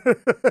no.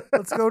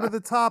 Let's go to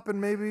the top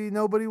and maybe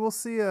nobody will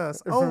see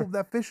us. Oh,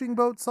 that fishing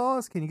boat saw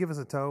us. Can you give us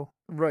a tow?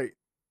 Right.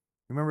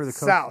 Remember the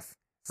south.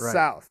 Right.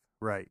 South.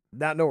 Right.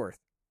 Not north.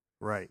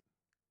 Right.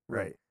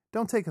 Right.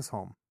 Don't take us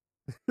home.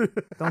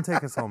 Don't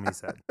take us home, he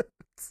said.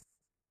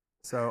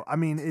 So, I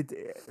mean,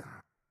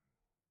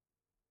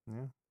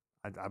 yeah,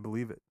 I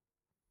believe it.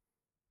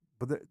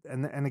 But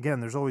and again,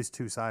 there's always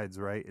two sides,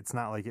 right? It's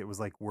not like it was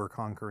like we're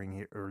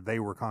conquering or they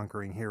were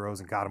conquering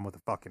heroes and got them with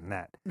a fucking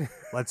net.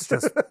 Let's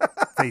just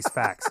face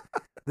facts.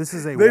 This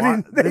is they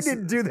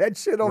didn't do that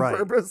shit on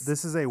purpose.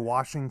 This is a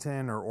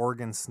Washington or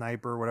Oregon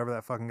sniper, whatever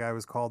that fucking guy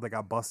was called, that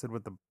got busted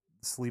with the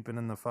sleeping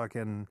in the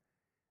fucking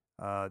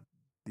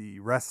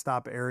the rest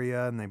stop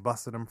area, and they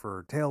busted him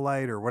for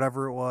taillight or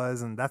whatever it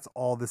was, and that's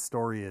all this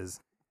story is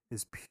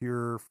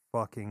pure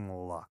fucking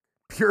luck.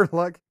 Pure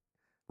luck.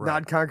 Right.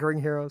 Not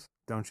conquering heroes.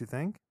 Don't you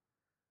think?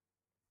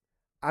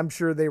 I'm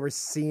sure they were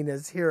seen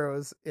as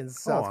heroes in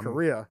South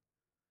Korea.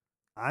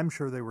 I'm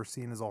sure they were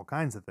seen as all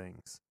kinds of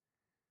things.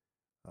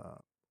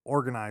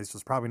 Organized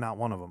was probably not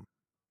one of them.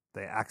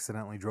 They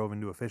accidentally drove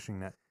into a fishing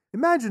net.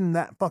 Imagine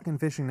that fucking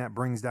fishing net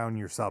brings down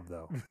your sub,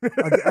 though.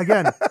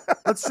 Again,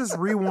 let's just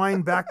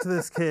rewind back to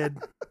this kid.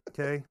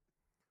 Okay,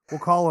 we'll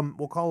call him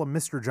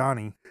Mr.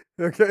 Johnny.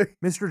 Okay,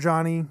 Mr.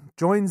 Johnny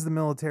joins the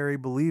military,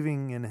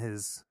 believing in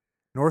his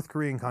North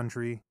Korean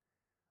country.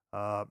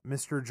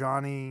 Mr.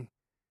 Johnny,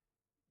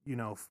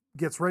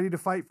 gets ready to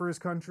fight for his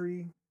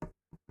country.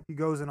 He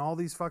goes in all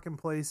these fucking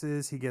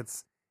places. He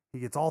gets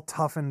all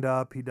toughened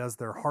up. He does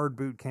their hard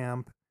boot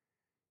camp.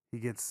 He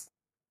gets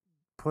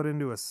put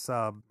into a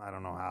sub. I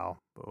don't know how,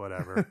 but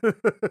whatever.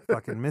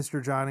 Fucking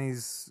Mr.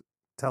 Johnny's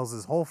tells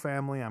his whole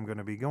family, I'm going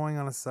to be going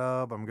on a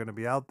sub. I'm going to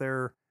be out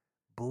there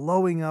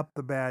blowing up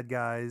the bad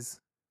guys.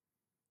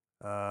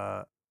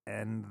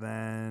 And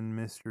then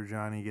Mr.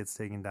 Johnny gets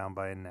taken down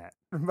by a net.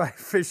 By a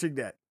fishing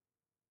net.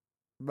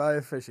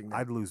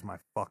 I'd lose my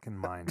fucking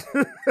mind.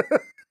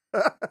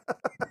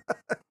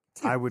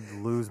 I would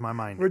lose my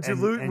mind. Would you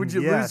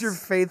lose your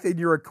faith in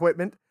your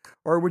equipment?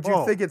 Or would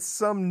you think it's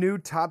some new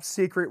top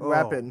secret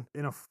weapon?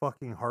 In a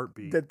fucking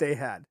heartbeat. That they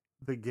had.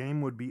 The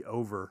game would be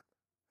over.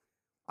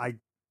 I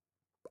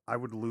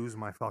would lose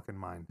my fucking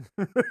mind.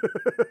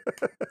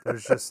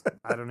 There's just,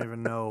 I don't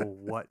even know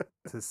what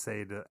to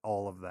say to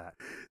all of that.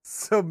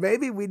 So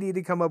maybe we need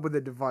to come up with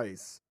a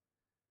device.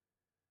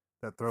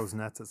 That throws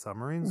nets at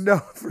submarines? No,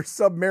 for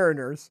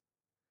submariners.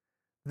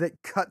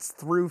 That cuts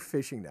through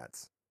fishing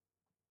nets.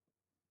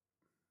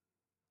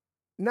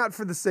 Not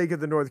for the sake of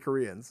the North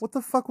Koreans. What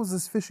the fuck was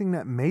this fishing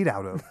net made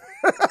out of?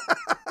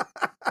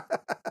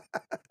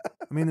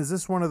 I mean, is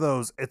this one of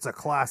those, it's a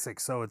classic,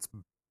 so it's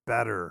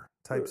better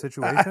type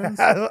situations?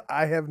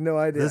 I have no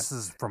idea. This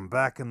is from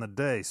back in the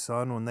day,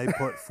 son, when they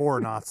put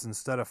 4 knots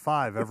instead of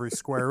 5 every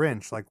square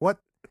inch. Like, what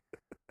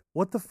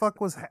the fuck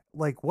was,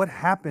 what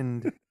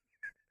happened?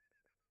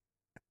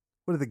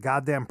 What, the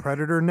goddamn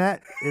Predator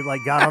net? It,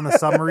 got on the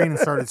submarine and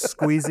started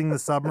squeezing the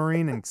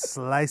submarine and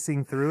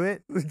slicing through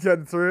it? They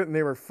got through it and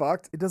they were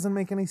fucked? It doesn't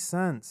make any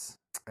sense.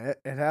 It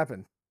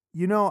happened.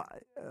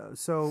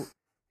 So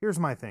here's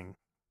my thing.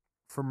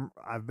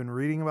 I've been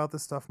reading about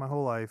this stuff my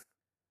whole life.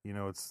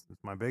 It's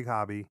my big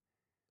hobby.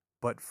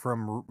 But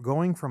from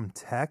going from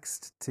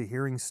text to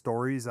hearing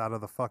stories out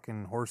of the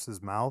fucking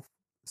horse's mouth,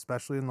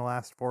 especially in the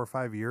last 4 or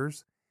 5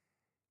 years,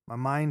 my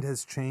mind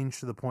has changed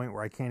to the point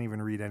where I can't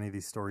even read any of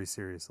these stories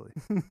seriously.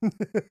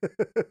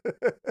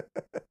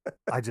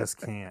 I just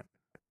can't.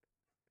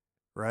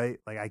 Right?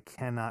 I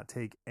cannot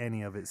take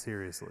any of it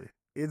seriously.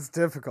 It's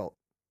difficult.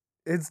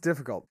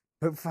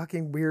 But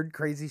fucking weird,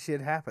 crazy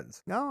shit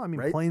happens. No, I mean,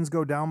 right? Planes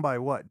go down by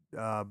what?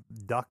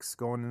 Ducks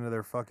going into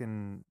their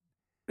fucking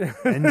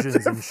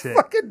engines and shit.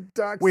 Fucking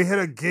ducks. We hit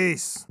a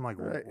geese. I'm like,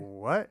 right.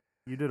 What?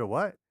 You did a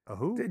what? A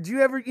who?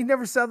 You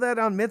never saw that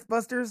on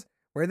Mythbusters?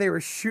 where they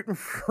were shooting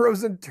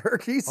frozen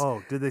turkeys.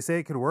 Oh, did they say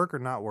it could work or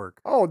not work?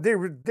 Oh, they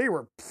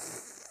were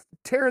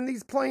tearing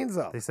these planes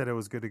up. They said it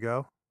was good to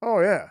go. Oh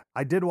yeah.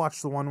 I did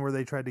watch the one where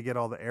they tried to get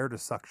all the air to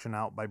suction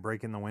out by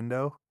breaking the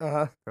window.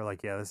 Uh-huh. They're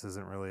like, yeah, this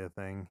isn't really a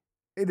thing.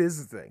 It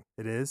is a thing.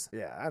 It is?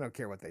 Yeah, I don't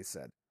care what they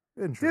said.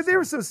 Interesting. Dude, there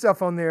was some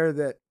stuff on there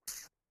that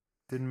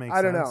Didn't make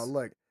I sense. don't know.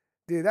 Look,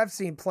 dude, I've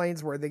seen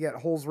planes where they get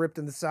holes ripped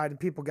in the side and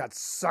people got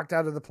sucked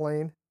out of the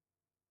plane.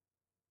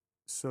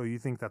 So you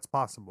think that's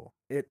possible?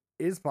 It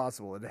is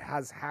possible. It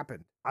has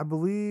happened. I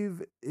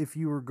believe if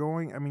you were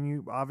going, I mean,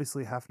 you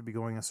obviously have to be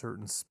going a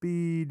certain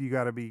speed. You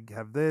got to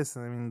have this.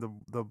 I mean,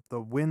 the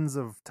winds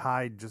of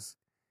tide just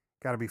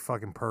got to be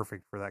fucking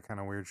perfect for that kind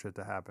of weird shit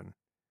to happen.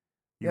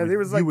 There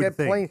was like that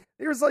plane.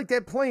 There was like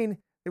that plane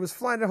that was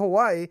flying to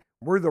Hawaii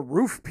where the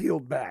roof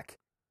peeled back.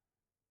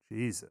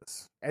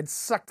 Jesus. And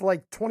sucked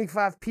like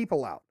 25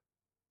 people out.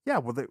 Yeah,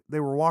 well, they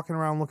were walking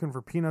around looking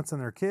for peanuts and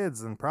their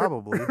kids, and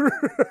probably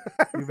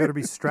you better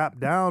be strapped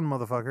down,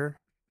 motherfucker.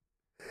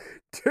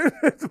 Dude,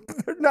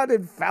 they're not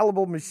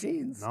infallible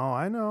machines. No,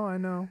 I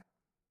know.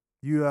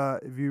 You have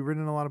you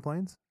ridden in a lot of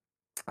planes?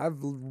 I've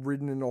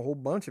ridden in a whole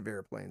bunch of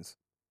airplanes,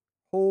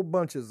 whole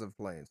bunches of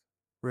planes.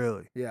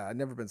 Really? Yeah, I've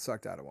never been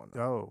sucked out of one.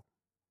 Oh.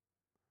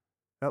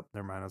 Oh,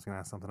 never mind. I was gonna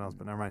ask something else,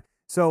 but never mind.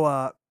 So,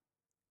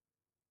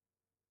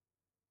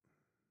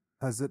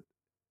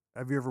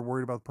 have you ever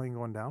worried about the plane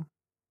going down?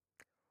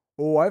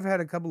 Oh, I've had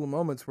a couple of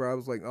moments where I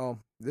was like, "Oh,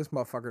 this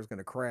motherfucker's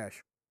gonna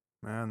crash."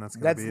 Man, that's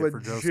gonna be it for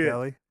Joe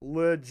Skelly.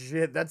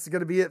 Legit. That's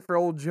gonna be it for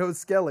old Joe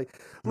Skelly.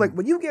 Like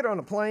when you get on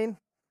a plane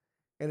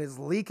and it's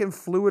leaking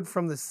fluid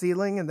from the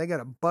ceiling and they got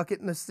a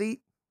bucket in the seat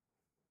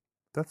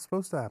That's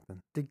supposed to happen.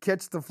 to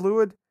catch the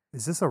fluid.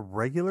 Is this a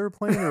regular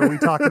plane, or are we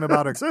talking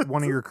about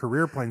one of your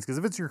career planes? Because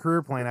if it's your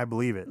career plane, I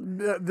believe it.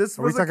 This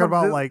Are we was talking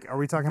about this, like? Are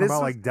we talking this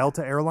about was- like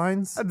Delta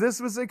Airlines? This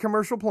was a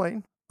commercial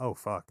plane Oh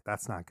fuck,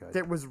 that's not good.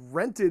 that was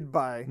rented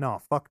by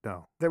No, fuck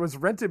no. that was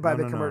rented by No,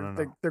 the no, no, no,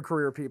 no. the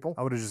career people.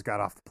 I would have just got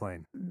off the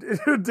plane.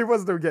 There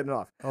wasn't no getting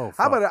off. Oh, fuck.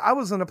 How about I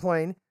was on a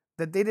plane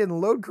that they didn't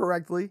load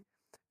correctly,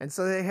 and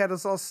so they had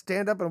us all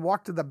stand up and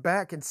walk to the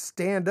back and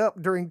stand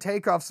up during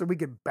takeoff so we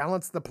could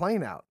balance the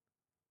plane out.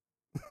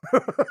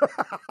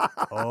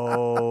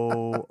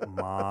 Oh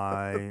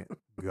my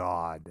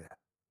god!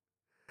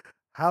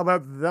 How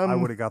about them? I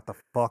would have got the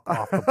fuck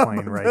off the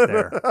plane right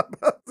there. How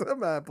about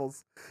some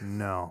apples?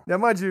 No. Now,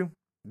 mind you,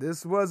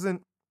 this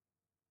wasn't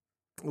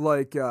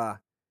like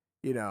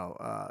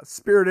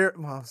Spirit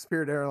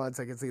Airlines.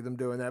 I can see them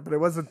doing that, but it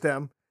wasn't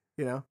them.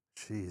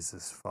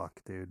 Jesus fuck,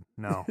 dude.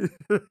 No.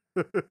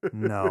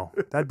 No.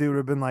 That dude would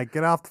have been like,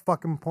 get off the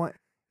fucking plane.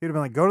 He'd have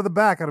been like, go to the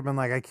back. I'd have been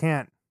like, I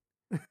can't.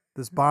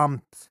 This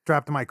bomb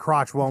strapped to my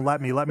crotch won't let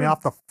me. Let me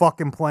off the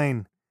fucking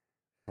plane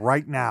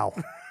right now.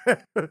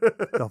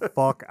 The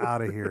fuck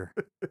out of here.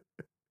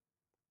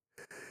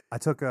 I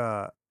took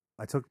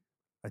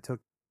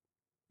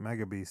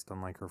Mega Beast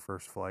on like her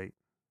first flight.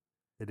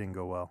 It didn't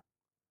go well.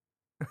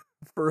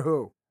 For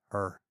who?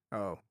 Her.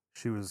 Oh,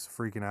 She was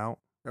freaking out,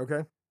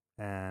 okay.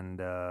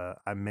 and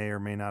I may or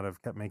may not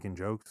have kept making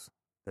jokes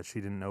that she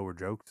didn't know were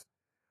jokes.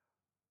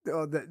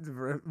 Oh,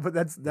 but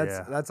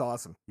that's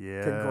awesome.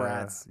 Yeah.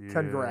 Congrats.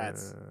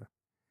 Congrats.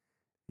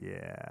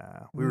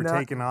 Yeah. We were Not-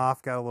 taking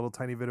off, got a little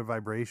tiny bit of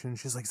vibration.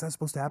 She's like, is that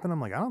supposed to happen? I'm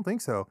like, I don't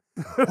think so.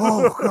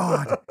 Oh,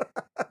 God.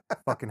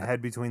 Fucking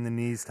head between the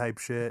knees type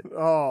shit.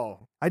 Oh,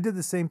 I did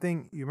the same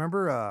thing. You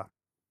remember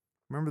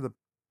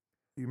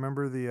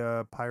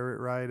the pirate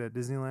ride at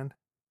Disneyland?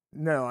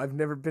 no, I've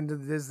never been to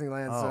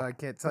Disneyland, so Oh, I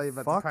can't tell you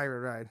about fuck? the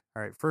pirate ride.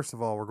 All right, first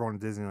of all, we're going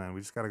to Disneyland.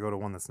 We just got to go to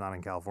one that's not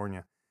in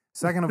California.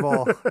 Second of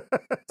all,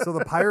 so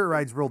the pirate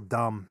ride's real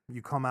dumb.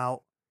 You come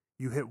out,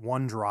 you hit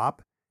one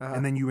drop, Uh-huh.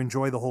 and then you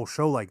enjoy the whole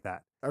show like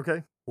that.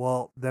 Okay.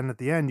 Well, then at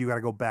the end, you got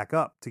to go back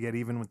up to get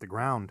even with the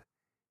ground.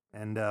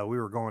 And we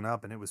were going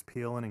up, and it was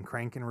peeling and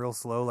cranking real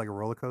slow like a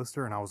roller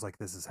coaster. And I was like,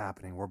 this is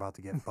happening. We're about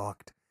to get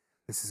fucked.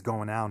 This is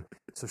going down.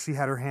 So she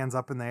had her hands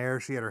up in the air.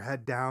 She had her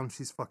head down.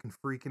 She's fucking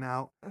freaking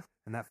out.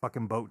 And that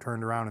fucking boat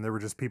turned around, and there were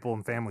just people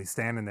and families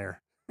standing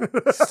there.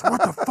 She's like,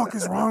 what the fuck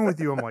is wrong with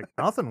you? I'm like,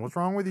 nothing. What's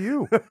wrong with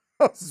you?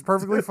 This is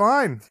perfectly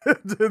fine.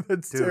 Dude,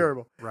 that's Dude,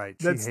 terrible. Right.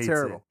 That's she hates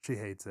terrible. it. She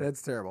hates it.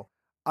 That's terrible.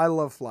 I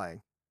love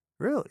flying.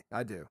 Really?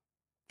 I do.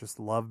 Just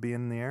love being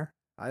in the air?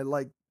 I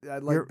like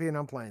You're- being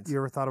on planes. You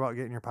ever thought about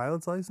getting your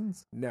pilot's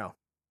license? No.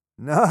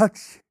 No.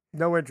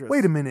 No interest.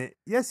 Wait a minute.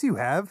 Yes, you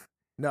have.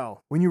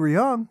 No. When you were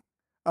young.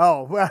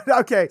 Oh, well,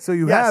 okay. So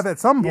you Yes. have at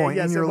some Yeah, point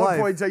yes, in your at one life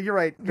point, so you're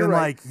right. You're been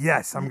right. like,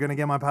 yes, I'm going to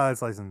get my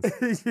pilot's license.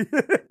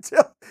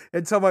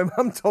 until my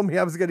mom told me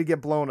I was going to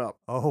get blown up.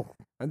 Oh,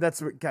 And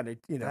that's what kind of,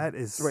 that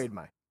is swayed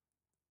my.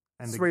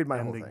 and swayed my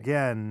and whole thing.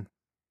 again,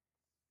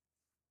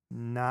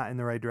 not in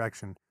the right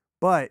direction.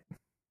 But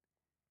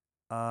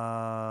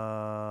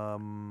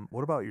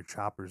what about your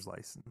chopper's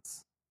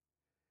license?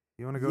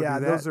 You want to go Yeah,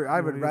 do that? those are. I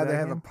You would wanna do rather that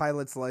have a again?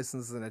 pilot's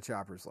license than a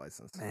chopper's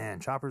license. Man,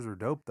 choppers are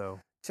dope though.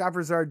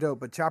 Choppers are dope,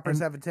 but choppers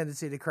And- have a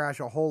tendency to crash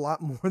a whole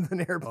lot more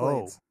than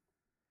airplanes.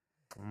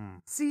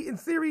 See, in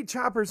theory,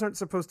 choppers aren't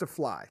supposed to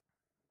fly.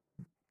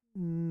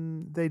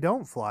 They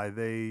don't fly.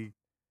 They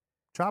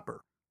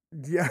chopper.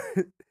 Yeah.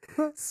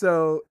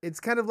 So it's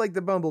kind of like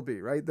the Bumblebee,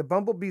 right? The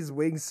Bumblebee's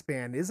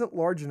wingspan isn't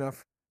large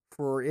enough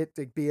for it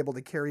to be able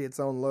to carry its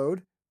own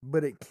load,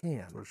 but it can.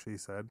 That's what she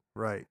said.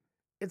 Right.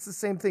 It's the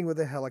same thing with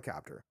a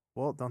helicopter.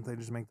 Well, don't they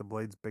just make the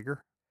blades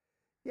bigger?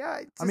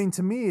 Yeah. I mean,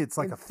 to me, it's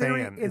like in a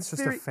theory- fan. in It's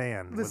just a theory-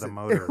 fan with a listen,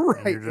 motor. and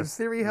right. you're just-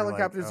 in theory, you're like,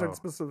 helicopters oh. aren't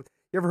supposed to.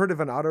 You ever heard of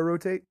an auto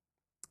rotate?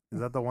 Is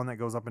that the one that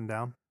goes up and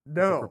down? with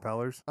No. The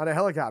propellers? On a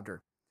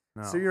helicopter.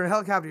 No. So you're in a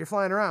helicopter, you're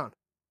flying around.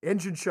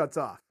 Engine shuts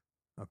off,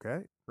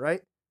 Okay.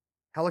 right?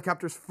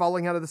 Helicopter's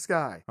falling out of the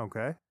sky.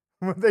 Okay.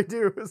 What they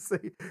do is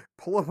they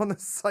pull up on the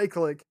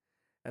cyclic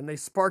and they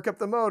spark up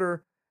the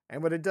motor.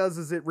 And what it does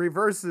is it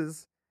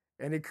reverses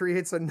and it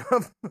creates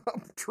enough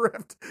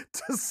drift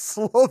to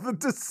slow the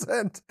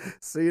descent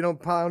so you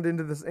don't pound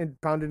into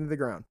the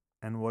ground.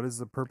 And what is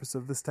the purpose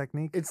of this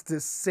technique? It's to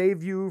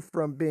save you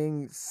from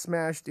being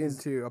smashed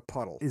into a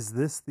puddle. Is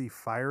this the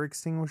fire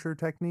extinguisher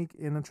technique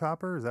in a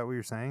chopper? Is that what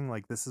you're saying?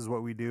 Like, this is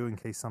what we do in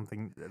case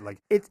something, like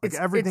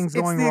everything's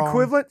going the wrong?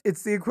 equivalent.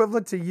 It's the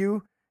equivalent to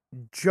you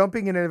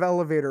jumping in an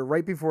elevator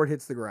right before it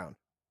hits the ground.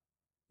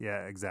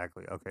 Yeah,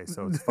 exactly. Okay,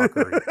 so it's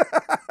fuckery.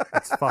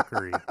 It's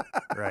fuckery.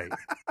 Right.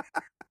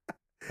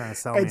 Trying to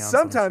sell me on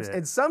some shit.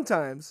 And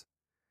sometimes,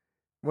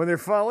 when they're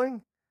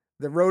falling,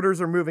 the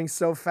rotors are moving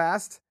so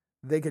fast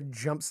they could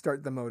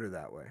jumpstart the motor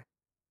that way.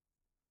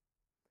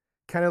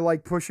 Kind of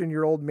like pushing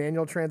your old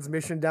manual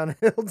transmission down a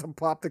hill to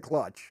pop the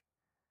clutch.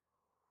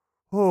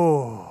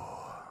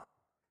 Oh.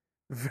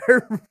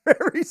 Very,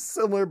 very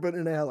similar, but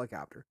in a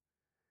helicopter.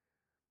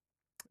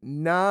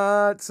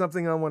 Not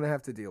something I want to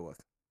have to deal with.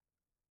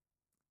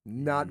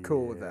 Not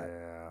cool with that.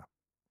 Yeah.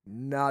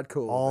 Not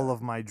cool. All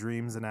of my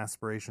dreams and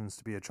aspirations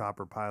to be a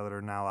chopper pilot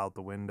are now out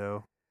the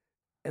window.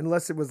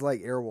 Unless it was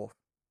like Airwolf.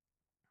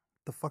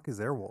 The fuck is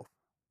Airwolf?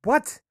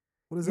 What?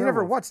 What is You Airwolf?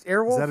 never watched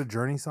Airwolf? Is that a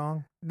Journey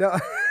song? No.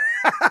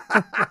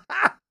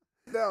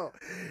 No.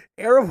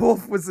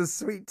 Airwolf was a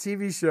sweet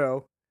TV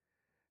show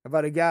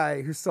about a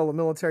guy who stole a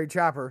military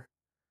chopper.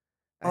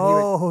 And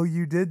Oh,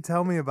 you did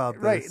tell me about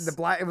this.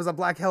 right. It was a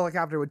black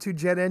helicopter with 2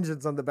 jet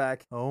engines on the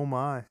back. Oh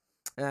my.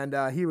 And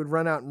he would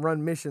run out and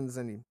run missions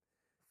and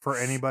For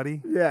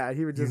anybody? he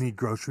would You just need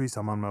groceries?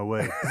 I'm on my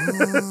way.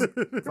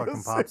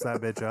 Fucking pops that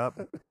bitch up.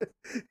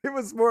 It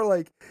was more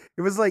like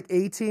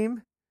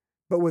A-Team,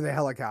 but with a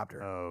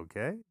helicopter.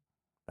 Okay.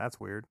 That's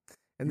weird.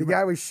 And the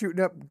guy was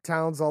shooting up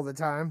towns all the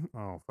time.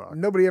 Oh, fuck.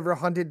 Nobody ever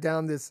hunted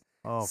down this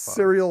Oh, fuck.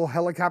 serial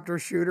helicopter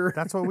shooter.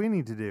 That's what we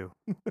need to do.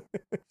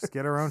 Just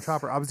get our own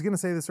chopper. I was going to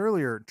say this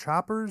earlier.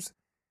 Choppers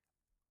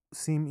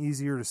seem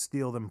easier to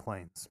steal than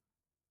planes.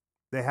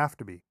 They have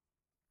to be.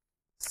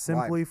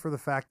 Simply for the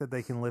fact that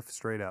they can lift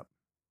straight up.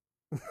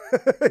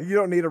 You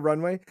don't need a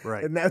runway.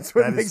 Right. And that's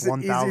what That makes is it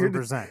easier.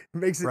 1,000%.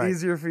 Makes it Right.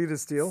 easier for you to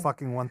steal.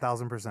 Fucking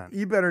 1,000%.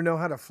 You better know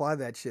how to fly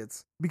that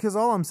shits. Because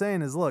all I'm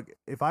saying is, look,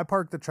 if I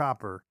park the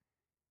chopper,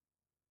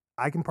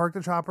 I can park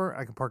the chopper,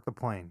 I can park the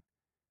plane.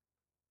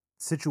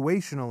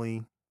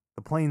 Situationally,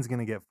 the plane's going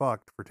to get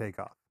fucked for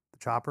takeoff. The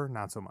chopper,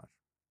 not so much.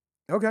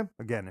 Okay.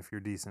 Again, if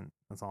you're decent,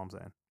 that's all I'm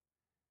saying.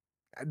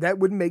 That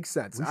would make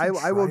sense. We I should will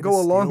try to go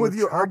along steal with a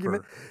your chopper.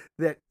 argument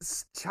that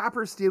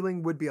chopper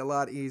stealing would be a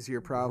lot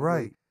easier probably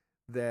Right.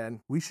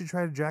 than We should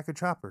try to jack a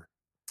chopper.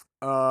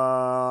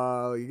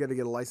 you got to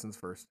get a license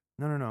first.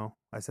 No.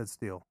 I said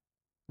steal.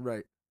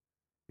 Right.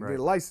 You Right. get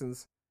a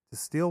license To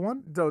steal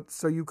one?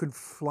 so you can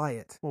fly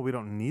it. Well, we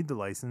don't need the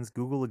license.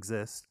 Google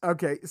exists.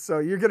 Okay, so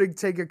you're going to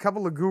take a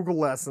couple of Google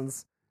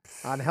lessons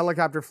on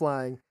helicopter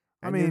flying.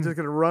 I And you're mean- just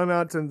going to run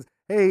out and,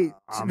 hey,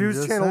 I'm News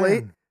just Channel 8.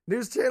 saying.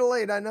 News Channel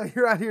 8, I know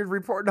you're out here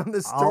reporting on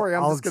this story.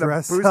 I'm I'll just going to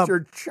dress boost up- your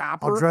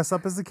chopper. I'll dress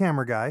up as the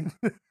camera guy.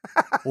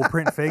 We'll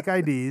print fake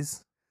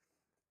IDs.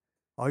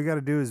 All you got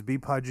to do is be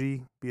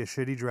pudgy, be a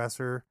shitty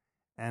dresser,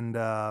 and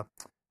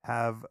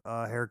have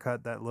a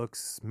haircut that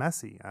looks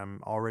messy.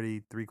 I'm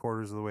already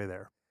 3/4 of the way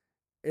there.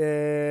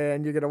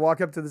 And you're going to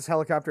walk up to this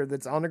helicopter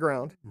that's on the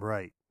ground,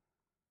 Right.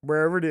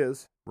 wherever it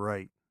is,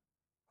 Right.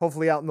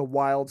 hopefully out in the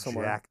wild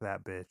somewhere. Jack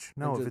that bitch.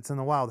 No, if just- it's in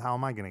the wild, how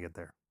am I going to get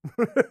there?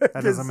 That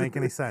That doesn't make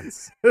any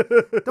sense.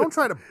 Don't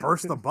try to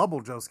burst the bubble,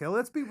 Joe Scale.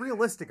 Let's be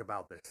realistic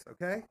about this,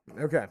 okay?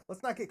 Okay.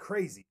 Let's not get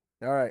crazy,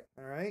 All right.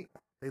 all right?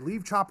 They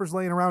leave choppers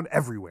laying around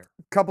everywhere.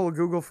 Couple of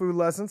Google food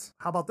lessons.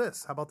 How about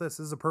this? This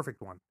is a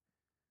perfect one.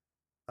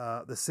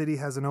 The city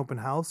has an open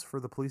house for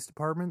the police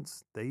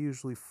departments. They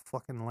usually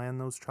fucking land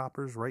those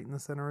choppers right in the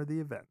center of the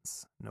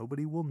events.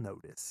 Nobody will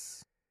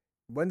notice.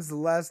 When's the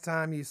last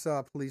time you saw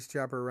a police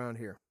chopper around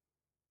here?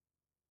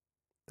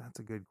 That's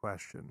a good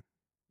question.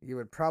 You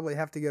would probably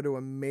have to go to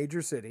a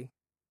major city.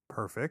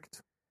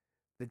 Perfect.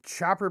 The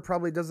pilot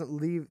probably doesn't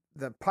leave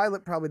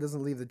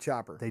the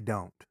chopper. They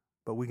don't,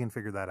 but we can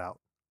figure that out.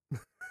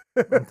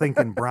 I'm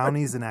thinking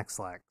brownies and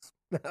X-Lax.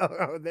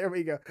 Oh, there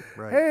we go.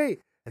 Right. Hey,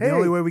 And the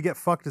only way we get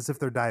fucked is if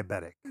they're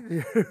diabetic.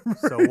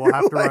 So we'll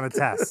have to run a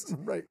test.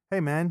 Right. Hey,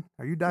 man,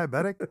 are you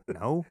diabetic?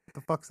 No. What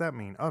the fuck's that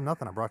mean? Oh,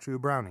 nothing. I brought you a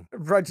brownie.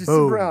 Brought you some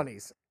Boom.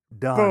 brownies.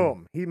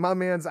 Done. Boom. My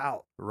man's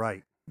out.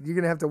 Right. You're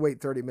gonna have to wait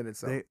 30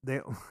 minutes though. They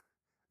For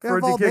it have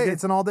to all kick day. in.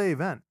 It's an all-day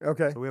event.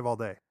 Okay. So we have all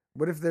day.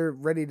 What if they're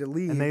ready to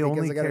leave And they because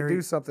only they got to carry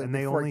do something and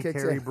they before only it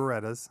kicks carry in?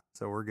 Berettas,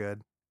 so we're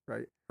good.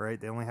 Right. Right?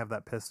 They only have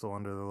that pistol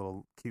under their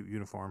little cute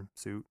uniform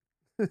suit.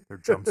 Their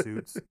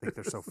jumpsuits. Think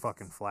they're so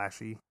fucking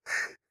flashy.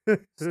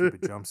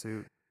 Stupid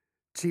jumpsuit.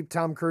 Cheap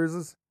Tom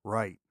Cruises.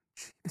 Right.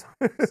 Cheap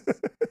Tom Cruise.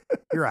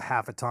 You're a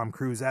half a Tom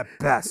Cruise at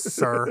best,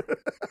 sir.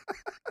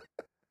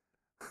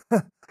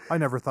 I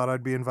never thought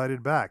I'd be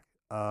invited back.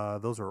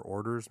 Those are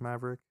orders,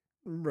 Maverick.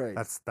 Right.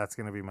 That's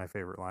gonna be my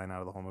favorite line out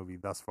of the whole movie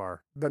thus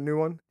far. The new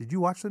one? Did you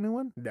watch the new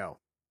one? No.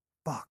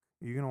 Fuck.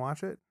 You gonna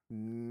watch it?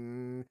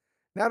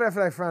 Not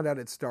after I found out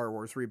it's Star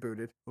Wars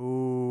rebooted.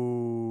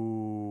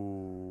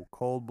 Ooh,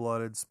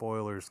 cold-blooded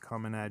spoilers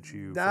coming at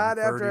you. Not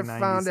from after I 30,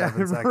 found out.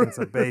 97 seconds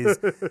of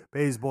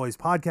Bays Boys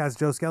podcast.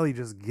 Joe Skelly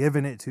just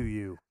giving it to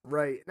you.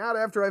 Right. Not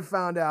after I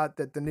found out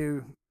that the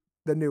new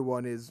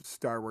one is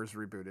Star Wars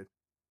rebooted.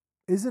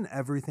 Isn't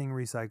everything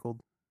recycled?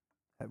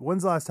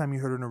 When's the last time you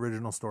heard an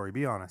original story?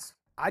 Be honest.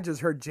 I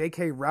just heard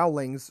J.K.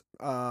 Rowling's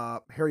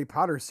Harry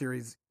Potter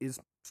series is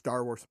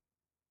Star Wars.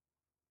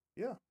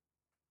 Yeah,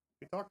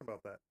 we talked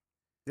about that.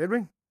 Did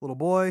we? Little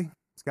boy,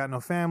 he's got no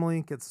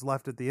family, gets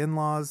left at the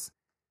in-laws,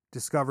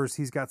 discovers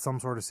he's got some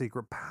sort of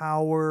secret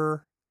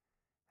power,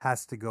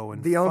 has to go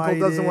and The uncle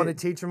doesn't want to it.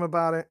 teach him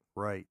about it.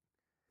 Right.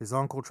 His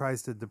uncle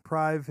tries to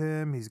deprive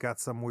him. He's got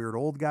some weird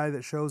old guy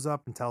that shows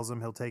up and tells him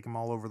he'll take him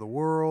all over the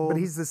world. But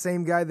he's the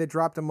same guy that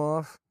dropped him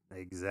off.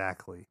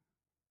 Exactly.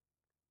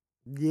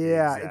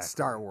 Yeah, Exactly. it's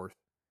Star Wars.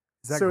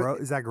 Is that So-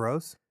 is that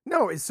gross?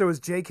 No, so is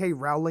J.K.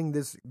 Rowling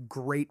this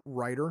great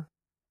writer?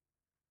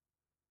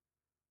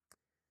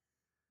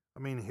 I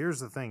mean, here's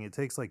the thing. It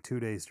takes like 2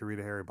 days to read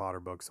a Harry Potter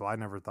book, so I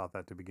never thought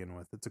that to begin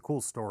with. It's a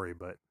cool story,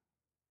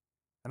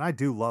 and I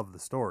do love the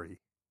story.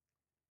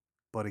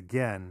 But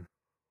again,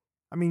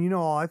 I mean, you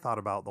know all I thought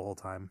about the whole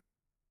time?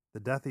 The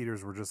Death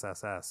Eaters were just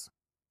SS.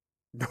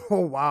 Oh,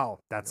 wow.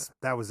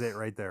 That was it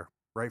right there,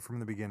 right from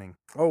the beginning.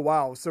 Oh,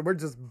 wow. So we're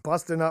just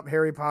busting up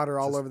Harry Potter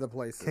all Just over the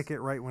place. Kick it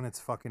right when it's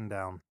fucking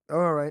down.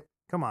 All right.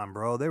 Come on,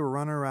 bro. They were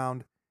running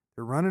around.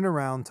 They're running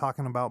around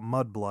talking about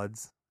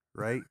mudbloods,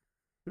 right?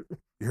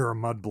 You're a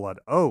mudblood.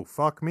 Oh,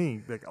 fuck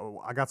me. Like,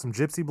 oh, I got some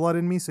gypsy blood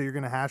in me, so you're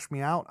going to hash me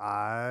out?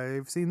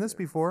 I've seen this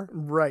before.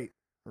 Right.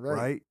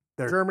 Right?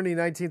 They're Germany,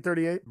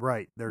 1938.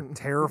 right. They're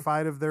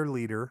terrified of their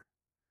leader.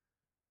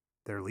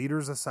 Their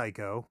leader's a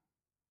psycho.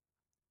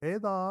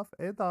 Adolf.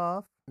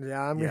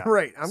 Yeah, I mean, Yeah.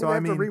 right. I'm So,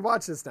 going to I have to mean-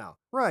 rewatch this now.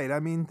 Right. I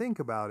mean, think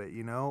about it,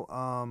 you know.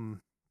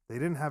 They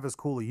didn't have as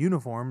cool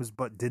uniforms,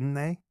 but didn't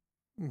they?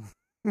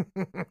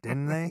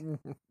 Didn't they?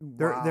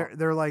 Wow.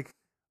 They're like,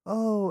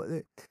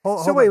 oh.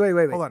 Hold So on.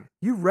 wait. Hold on.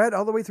 You read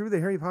all the way through the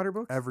Harry Potter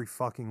books? Every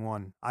fucking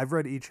one. I've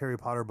read each Harry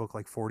Potter book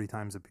like 40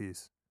 times a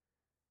piece.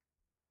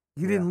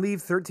 You didn't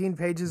leave 13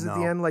 pages at the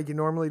No. end like you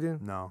normally do?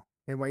 No.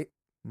 And wait.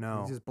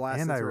 No. just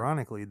blasted and through it.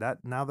 ironically, that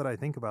now that I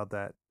think about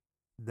that,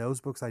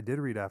 those books I did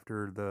read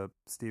after the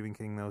Stephen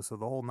King though, so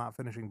the whole not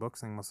finishing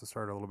books thing must have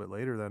started a little bit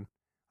later then.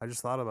 I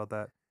just thought about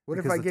that. What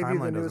if because I the gave you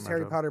the timeline newest doesn't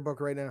Harry match up. Potter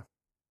book right now?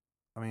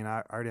 I mean,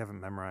 I already have it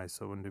memorized,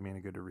 so it wouldn't do me any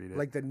good to read it.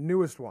 Like the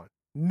newest one.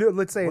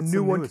 Let's say What's a the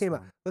new one newest came out.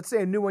 one? Let's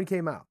say a new one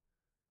came out.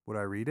 Would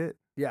I read it?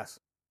 Yes.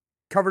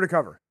 Cover to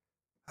cover.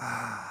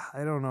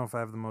 I don't know if I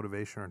have the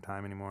motivation or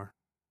time anymore.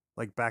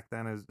 Like back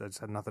then, I just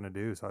had nothing to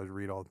do, so I would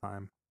read all the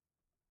time.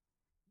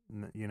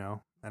 You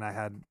know, and I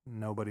had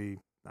nobody.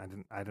 I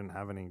didn't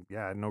have any.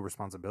 Yeah, I had no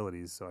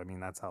responsibilities. So I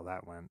mean, that's how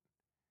that went.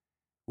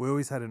 We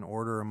always had an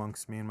order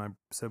amongst me and my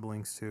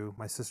siblings too.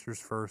 My sister's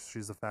first;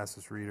 she's the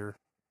fastest reader.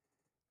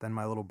 Then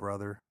my little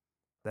brother,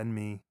 then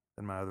me,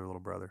 then my other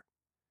little brother.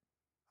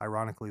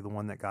 Ironically, the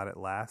one that got it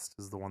last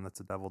is the one that's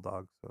a devil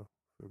dog. So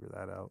figure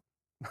that out.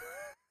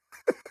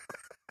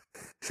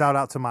 Shout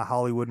out to my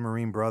Hollywood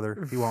Marine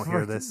brother. He won't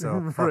hear this,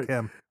 so fuck Right.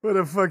 him. What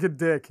a fucking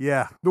dick.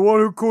 Yeah, The one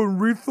who couldn't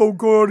read so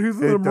good, he's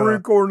in the It,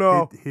 Marine Corps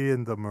now. he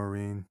in the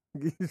Marine.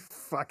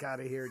 Fuck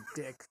out of here,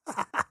 dick.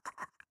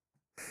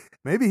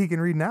 Maybe he can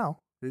read now.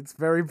 It's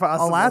very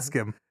possible. I'll ask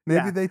him.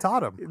 Maybe Yeah. they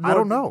taught him. I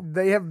don't know.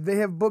 They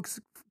have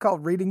books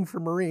called Reading for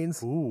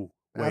Marines. Ooh,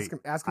 wait.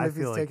 Ask him I if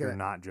he's feel like taking you're it.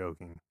 not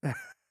joking.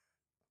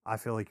 I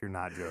feel like you're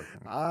not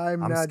joking.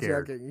 I'm I'm not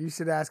scared. joking. You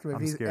should ask him if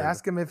I'm he's scared.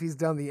 ask him if he's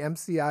done the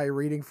MCI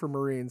Reading for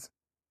Marines.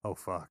 Oh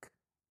fuck.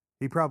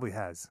 He probably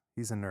has.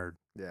 He's a nerd.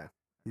 Yeah.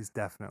 He's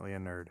definitely a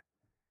nerd.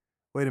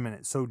 Wait a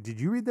minute. So did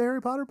you read the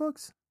Harry Potter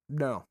books?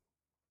 No.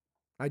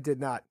 I did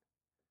not.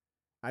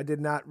 I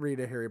did not read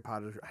a Harry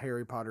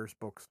Potter's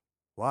books.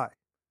 Why?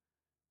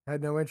 I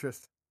had no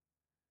interest.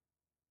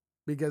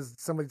 Because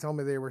somebody told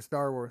me they were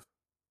Star Wars.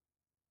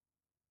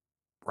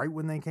 Right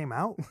when they came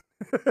out?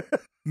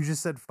 You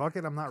just said fuck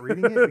it, I'm not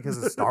reading it because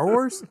of Star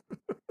Wars?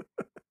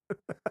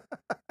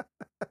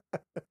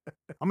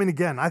 I mean,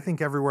 again, I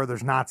think everywhere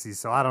there's Nazis,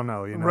 so I don't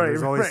know. You know, Right,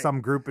 there's always right. some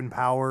group in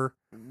power.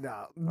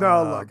 No,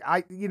 Uh,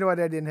 look, you know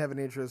what? I didn't have an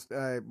interest.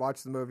 I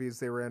watched the movies;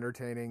 they were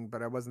entertaining,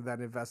 but I wasn't that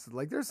invested.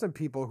 Like, there's some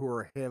people who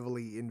are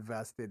heavily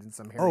invested in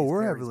some Harry. Oh,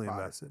 we're Harry heavily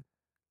Potter. invested.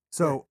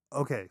 So,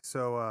 okay,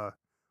 so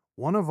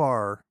one of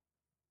our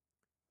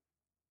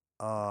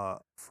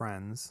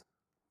friends,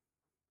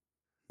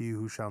 he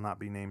who shall not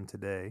be named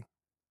today,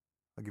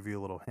 I'll give you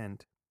a little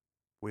hint.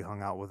 We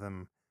hung out with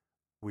him.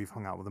 We've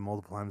hung out with him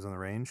multiple times on the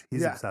range.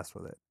 He's Yeah. obsessed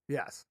with it.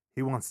 Yes.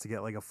 He wants to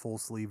get like a full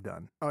sleeve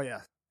done. Oh,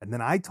 yeah. And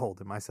then I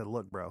told him, I said,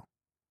 look, bro,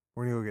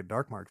 we're going to go get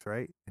dark marks,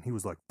 right? And he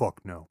was like,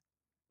 fuck no.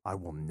 I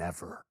will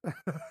never.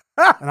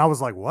 And I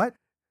was like, what?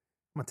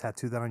 I'm going to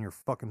tattoo that on your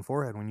fucking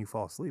forehead when you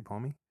fall asleep,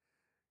 homie.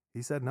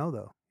 He said no,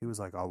 though. He was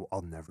like,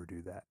 I'll never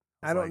do that.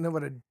 I don't know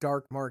what a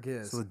dark mark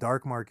is. So the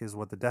dark mark is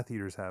what the Death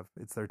Eaters have.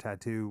 It's their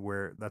tattoo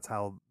where that's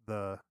how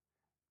the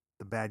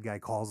bad guy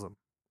calls them.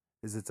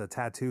 It's a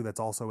tattoo that's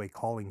also a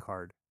calling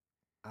card.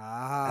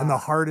 Ah. And the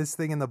hardest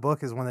thing in the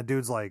book is when the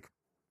dude's like,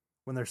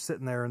 when they're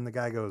sitting there and the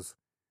guy goes,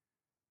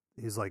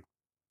 he's like,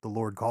 the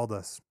Lord called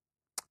us.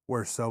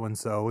 We're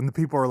so-and-so. And the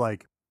people are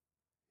like,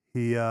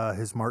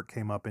 his mark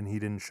came up and he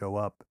didn't show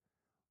up.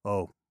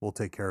 Oh, we'll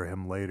take care of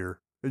him later.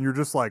 And you're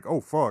just like,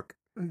 oh, fuck.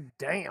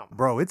 Damn.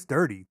 Bro, it's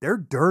dirty. They're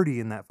dirty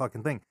in that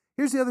fucking thing.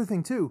 Here's the other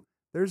thing, too.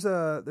 There's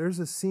a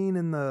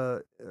scene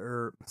a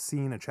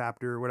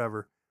chapter,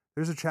 whatever.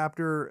 There's a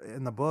chapter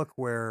in the book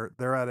where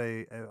they're at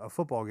a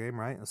football game,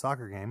 right? A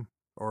soccer game.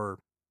 Or,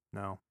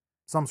 no,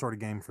 some sort of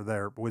game for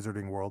their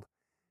wizarding world.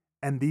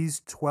 And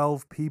these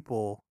 12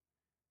 people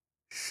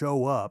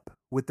show up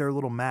with their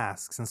little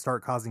masks and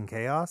start causing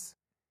chaos.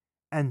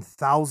 And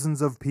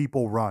thousands of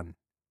people run.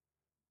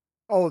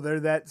 Oh, they're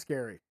that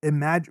scary.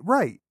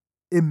 Imagine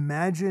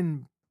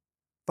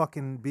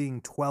fucking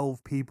being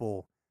 12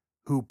 people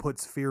who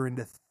puts fear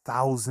into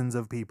thousands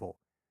of people.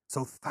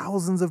 So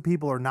thousands of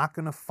people are not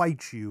going to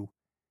fight you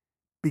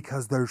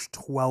because there's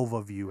 12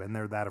 of you and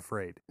they're that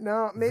afraid.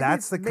 No, maybe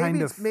that's the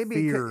kind of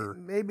fear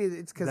maybe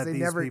it's because that they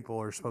these never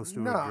people are supposed to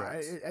No,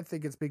 address. I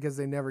think it's because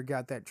they never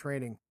got that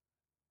training.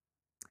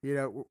 You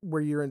know,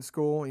 where you're in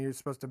school and you're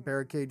supposed to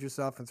barricade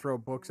yourself and throw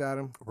books at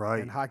them,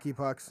 Right. And hockey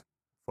pucks.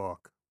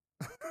 Fuck.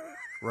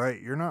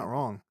 Right, you're not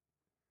wrong.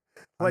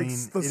 Like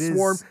the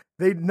swarm,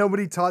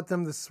 nobody taught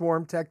them the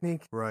swarm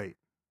technique. Right.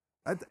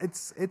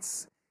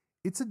 It's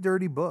a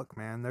dirty book,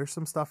 man. There's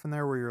some stuff in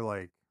there where you're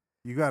like,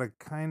 you got to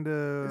kind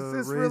of Is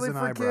this raise really an for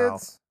eyebrow.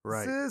 kids?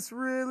 Right. Is this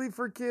really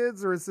for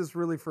kids or is this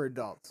really for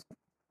adults?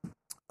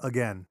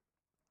 Again,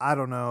 I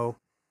don't know.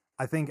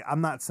 I think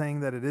I'm not saying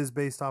that it is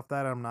based off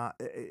that. I'm not.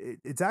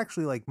 It's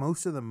actually like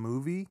most of the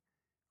movie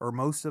or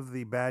most of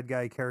the bad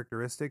guy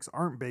characteristics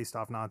aren't based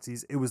off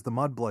Nazis. It was the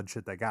mudblood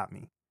shit that got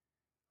me.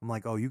 I'm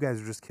like, oh, you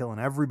guys are just killing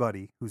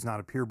everybody who's not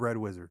a purebred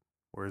wizard.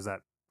 Where does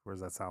that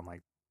sound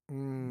like? You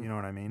know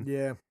what I mean?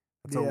 Yeah.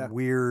 It's a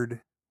weird.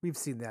 We've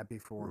seen that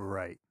before.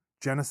 Right.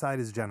 Genocide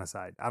is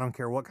genocide. I don't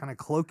care what kind of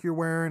cloak you're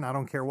wearing. I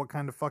don't care what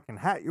kind of fucking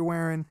hat you're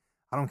wearing.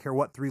 I don't care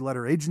what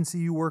 3-letter agency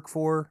you work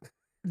for.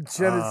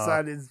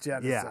 Genocide is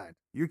genocide. Yeah.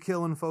 You're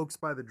killing folks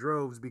by the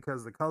droves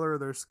because the color of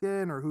their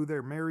skin or who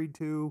they're married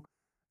to,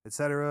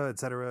 etc.,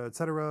 etc.,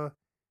 etc.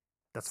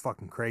 That's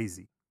fucking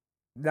crazy.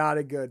 Not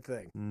a good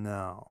thing.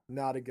 No.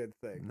 Not a good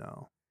thing.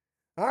 No.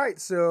 All right,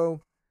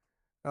 so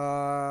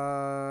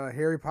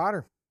Harry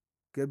Potter.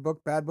 Good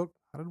book, bad book?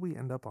 How did we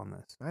end up on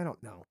this? I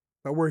don't know.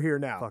 But we're here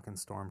now. Fucking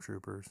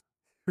stormtroopers.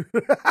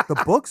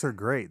 The books are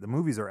great. The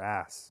movies are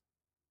ass.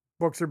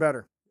 Books are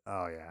better.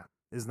 Oh, yeah.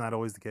 Isn't that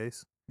always the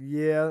case?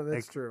 Yeah,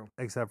 that's true.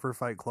 Except for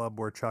Fight Club,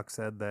 where Chuck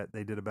said that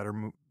they did a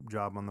better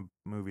job on the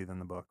movie than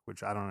the book,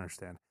 which I don't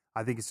understand.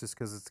 I think it's just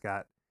because it's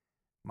got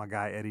my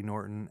guy Eddie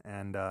Norton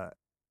and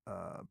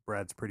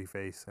Brad's pretty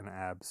face and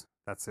abs.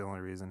 That's the only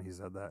reason he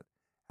said that.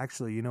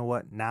 Actually, you know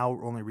what? Now,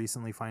 only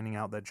recently finding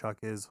out that Chuck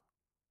is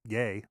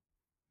gay,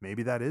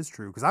 maybe that is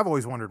true. Because I've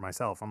always wondered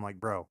myself. I'm like,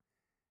 bro,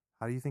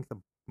 how do you think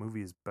the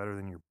movie is better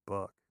than your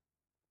book?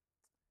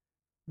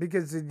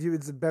 Because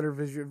it's a better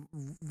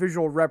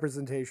visual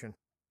representation.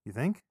 You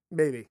think?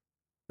 Maybe.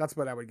 That's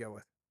what I would go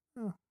with.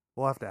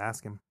 We'll have to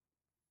ask him.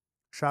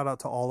 Shout out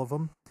to all of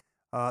them.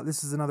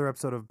 This is another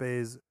episode of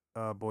Bay's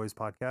Boys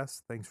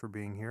Podcast. Thanks for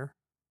being here.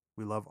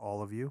 We love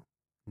all of you.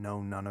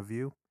 Know none of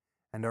you.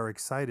 And are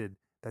excited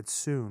that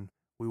soon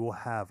we will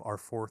have our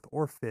 4th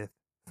or 5th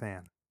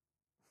fan.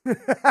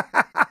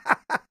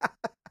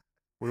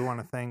 We want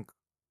to thank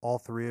all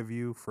 3 of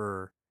you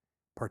for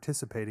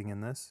participating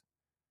in this.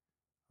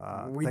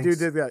 We do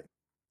that.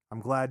 I'm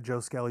glad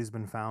Joe Skelly's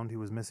been found. He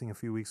was missing a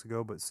few weeks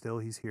ago, but still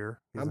he's here.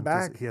 I'm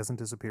back. He hasn't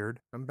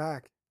disappeared. I'm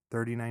back.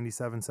 30,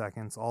 97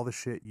 seconds. All the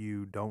shit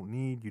you don't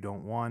need, you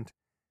don't want,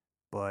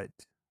 but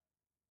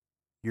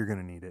you're going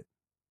to need it.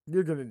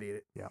 You're going to need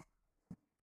it. Yeah.